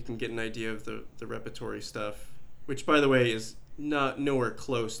 and you can get an idea of the repertory stuff, which by the way is not nowhere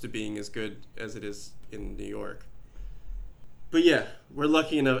close to being as good as it is in New York. But yeah, we're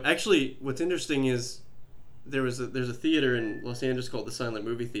lucky enough. Actually, what's interesting is there's a theater in Los Angeles called the Silent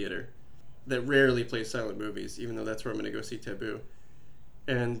Movie Theater that rarely plays silent movies, even though that's where I'm going to go see Taboo.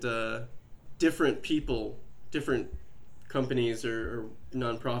 And different people, different companies or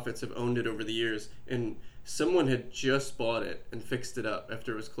nonprofits have owned it over the years, and someone had just bought it and fixed it up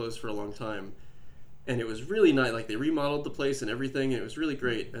after it was closed for a long time. And it was really nice. Like they remodeled the place and everything, and it was really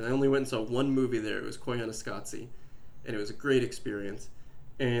great. And I only went and saw one movie there. It was Koyaanisqatsi, and it was a great experience.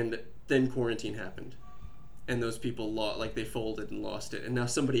 And then quarantine happened, and those people like they folded and lost it, and now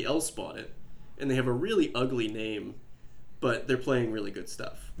somebody else bought it, and they have a really ugly name, but they're playing really good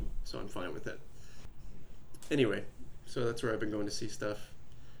stuff, so I'm fine with it. Anyway, so that's where I've been going to see stuff.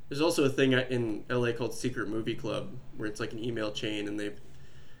 There's also a thing in LA called Secret Movie Club, where it's like an email chain, and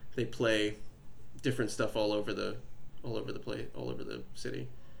they play different stuff all over the city.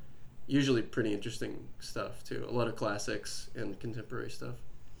 Usually pretty interesting stuff too. A lot of classics and contemporary stuff.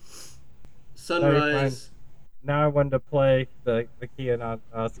 Sunrise. Now I wanted to play the Keanu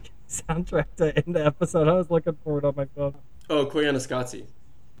soundtrack to end the episode. I was looking for it on my phone. Oh, Koyaanisqatsi.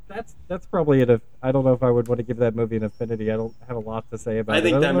 That's probably it. I don't know if I would want to give that movie an affinity. I don't have a lot to say about it. I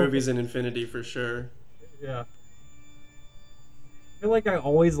think that movie's an infinity for sure. Yeah. I feel like I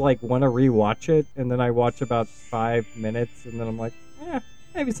always want to rewatch it, and then I watch about 5 minutes, and then I'm like,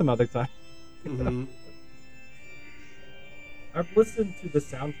 maybe some other time. Mm-hmm. I've listened to the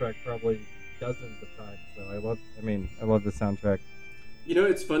soundtrack probably dozens of times, so I love the soundtrack. You know,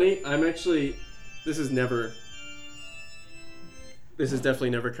 it's funny. This has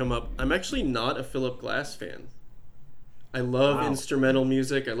definitely never come up. I'm actually not a Philip Glass fan. I love instrumental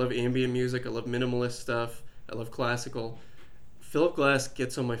music. I love ambient music. I love minimalist stuff. I love classical. Philip Glass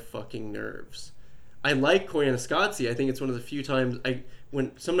gets on my fucking nerves. I like Koyaanisqatsi. I think it's one of the few times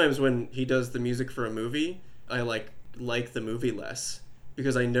sometimes when he does the music for a movie, I like the movie less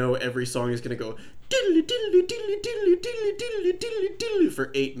because I know every song is gonna go diddly diddly diddly diddly diddly diddly diddly diddly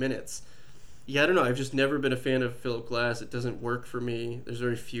for 8 minutes. Yeah, I don't know. I've just never been a fan of Philip Glass. It doesn't work for me. There's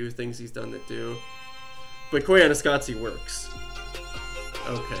very few things he's done that do. But Koyaanisqatsi works.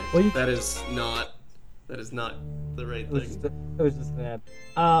 Okay, well, that is not the right thing. It was just an ad.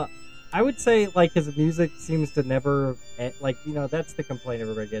 I would say his music seems to never that's the complaint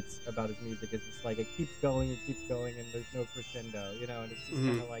everybody gets about his music is just it keeps going and there's no crescendo, and it's just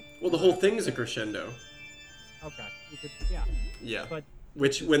kind of well, the whole thing is a crescendo. Okay, yeah. But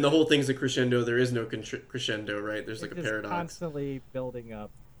which when the whole thing's a crescendo, there is no crescendo, right? There's a paradox. Constantly building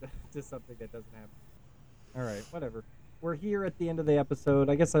up to something that doesn't happen. All right, whatever. We're here at the end of the episode.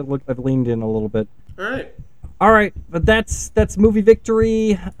 I guess I've leaned in a little bit. All right, but that's movie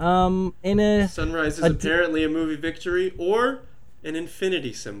victory. Sunrise is apparently a movie victory or an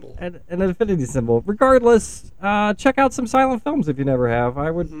infinity symbol. An infinity symbol. Regardless, check out some silent films if you never have.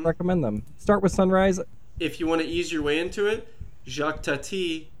 I would recommend them. Start with Sunrise. If you want to ease your way into it, Jacques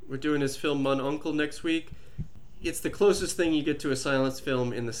Tati. We're doing his film Mon Oncle next week. It's the closest thing you get to a silence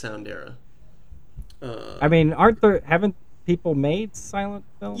film in the sound era. Haven't people made silent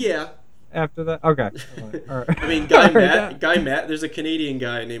films? Yeah. After that? Okay. All right. I mean, Guy Madden, there's a Canadian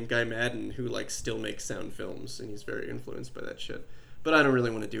guy named Guy Madden who still makes sound films, and he's very influenced by that shit. But I don't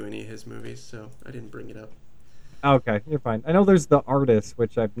really want to do any of his movies, so I didn't bring it up. Okay, you're fine. I know there's The Artist,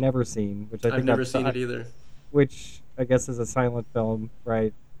 which I've never seen, I've never seen it either. Which I guess is a silent film,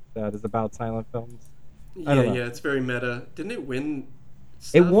 right? That is about silent films. Yeah, it's very meta. Didn't it win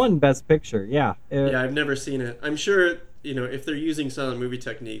stuff? It won Best Picture, yeah. Yeah, I've never seen it. I'm sure, if they're using silent movie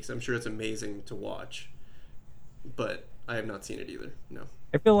techniques, I'm sure it's amazing to watch. But I have not seen it either, no.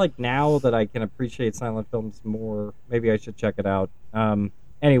 I feel like now that I can appreciate silent films more, maybe I should check it out.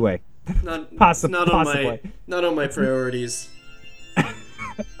 Anyway. Possibly. Not on my priorities.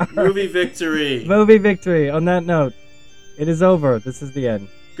 Movie victory. Movie victory. On that note, it is over. This is the end.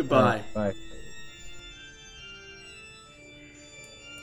 Goodbye. Bye.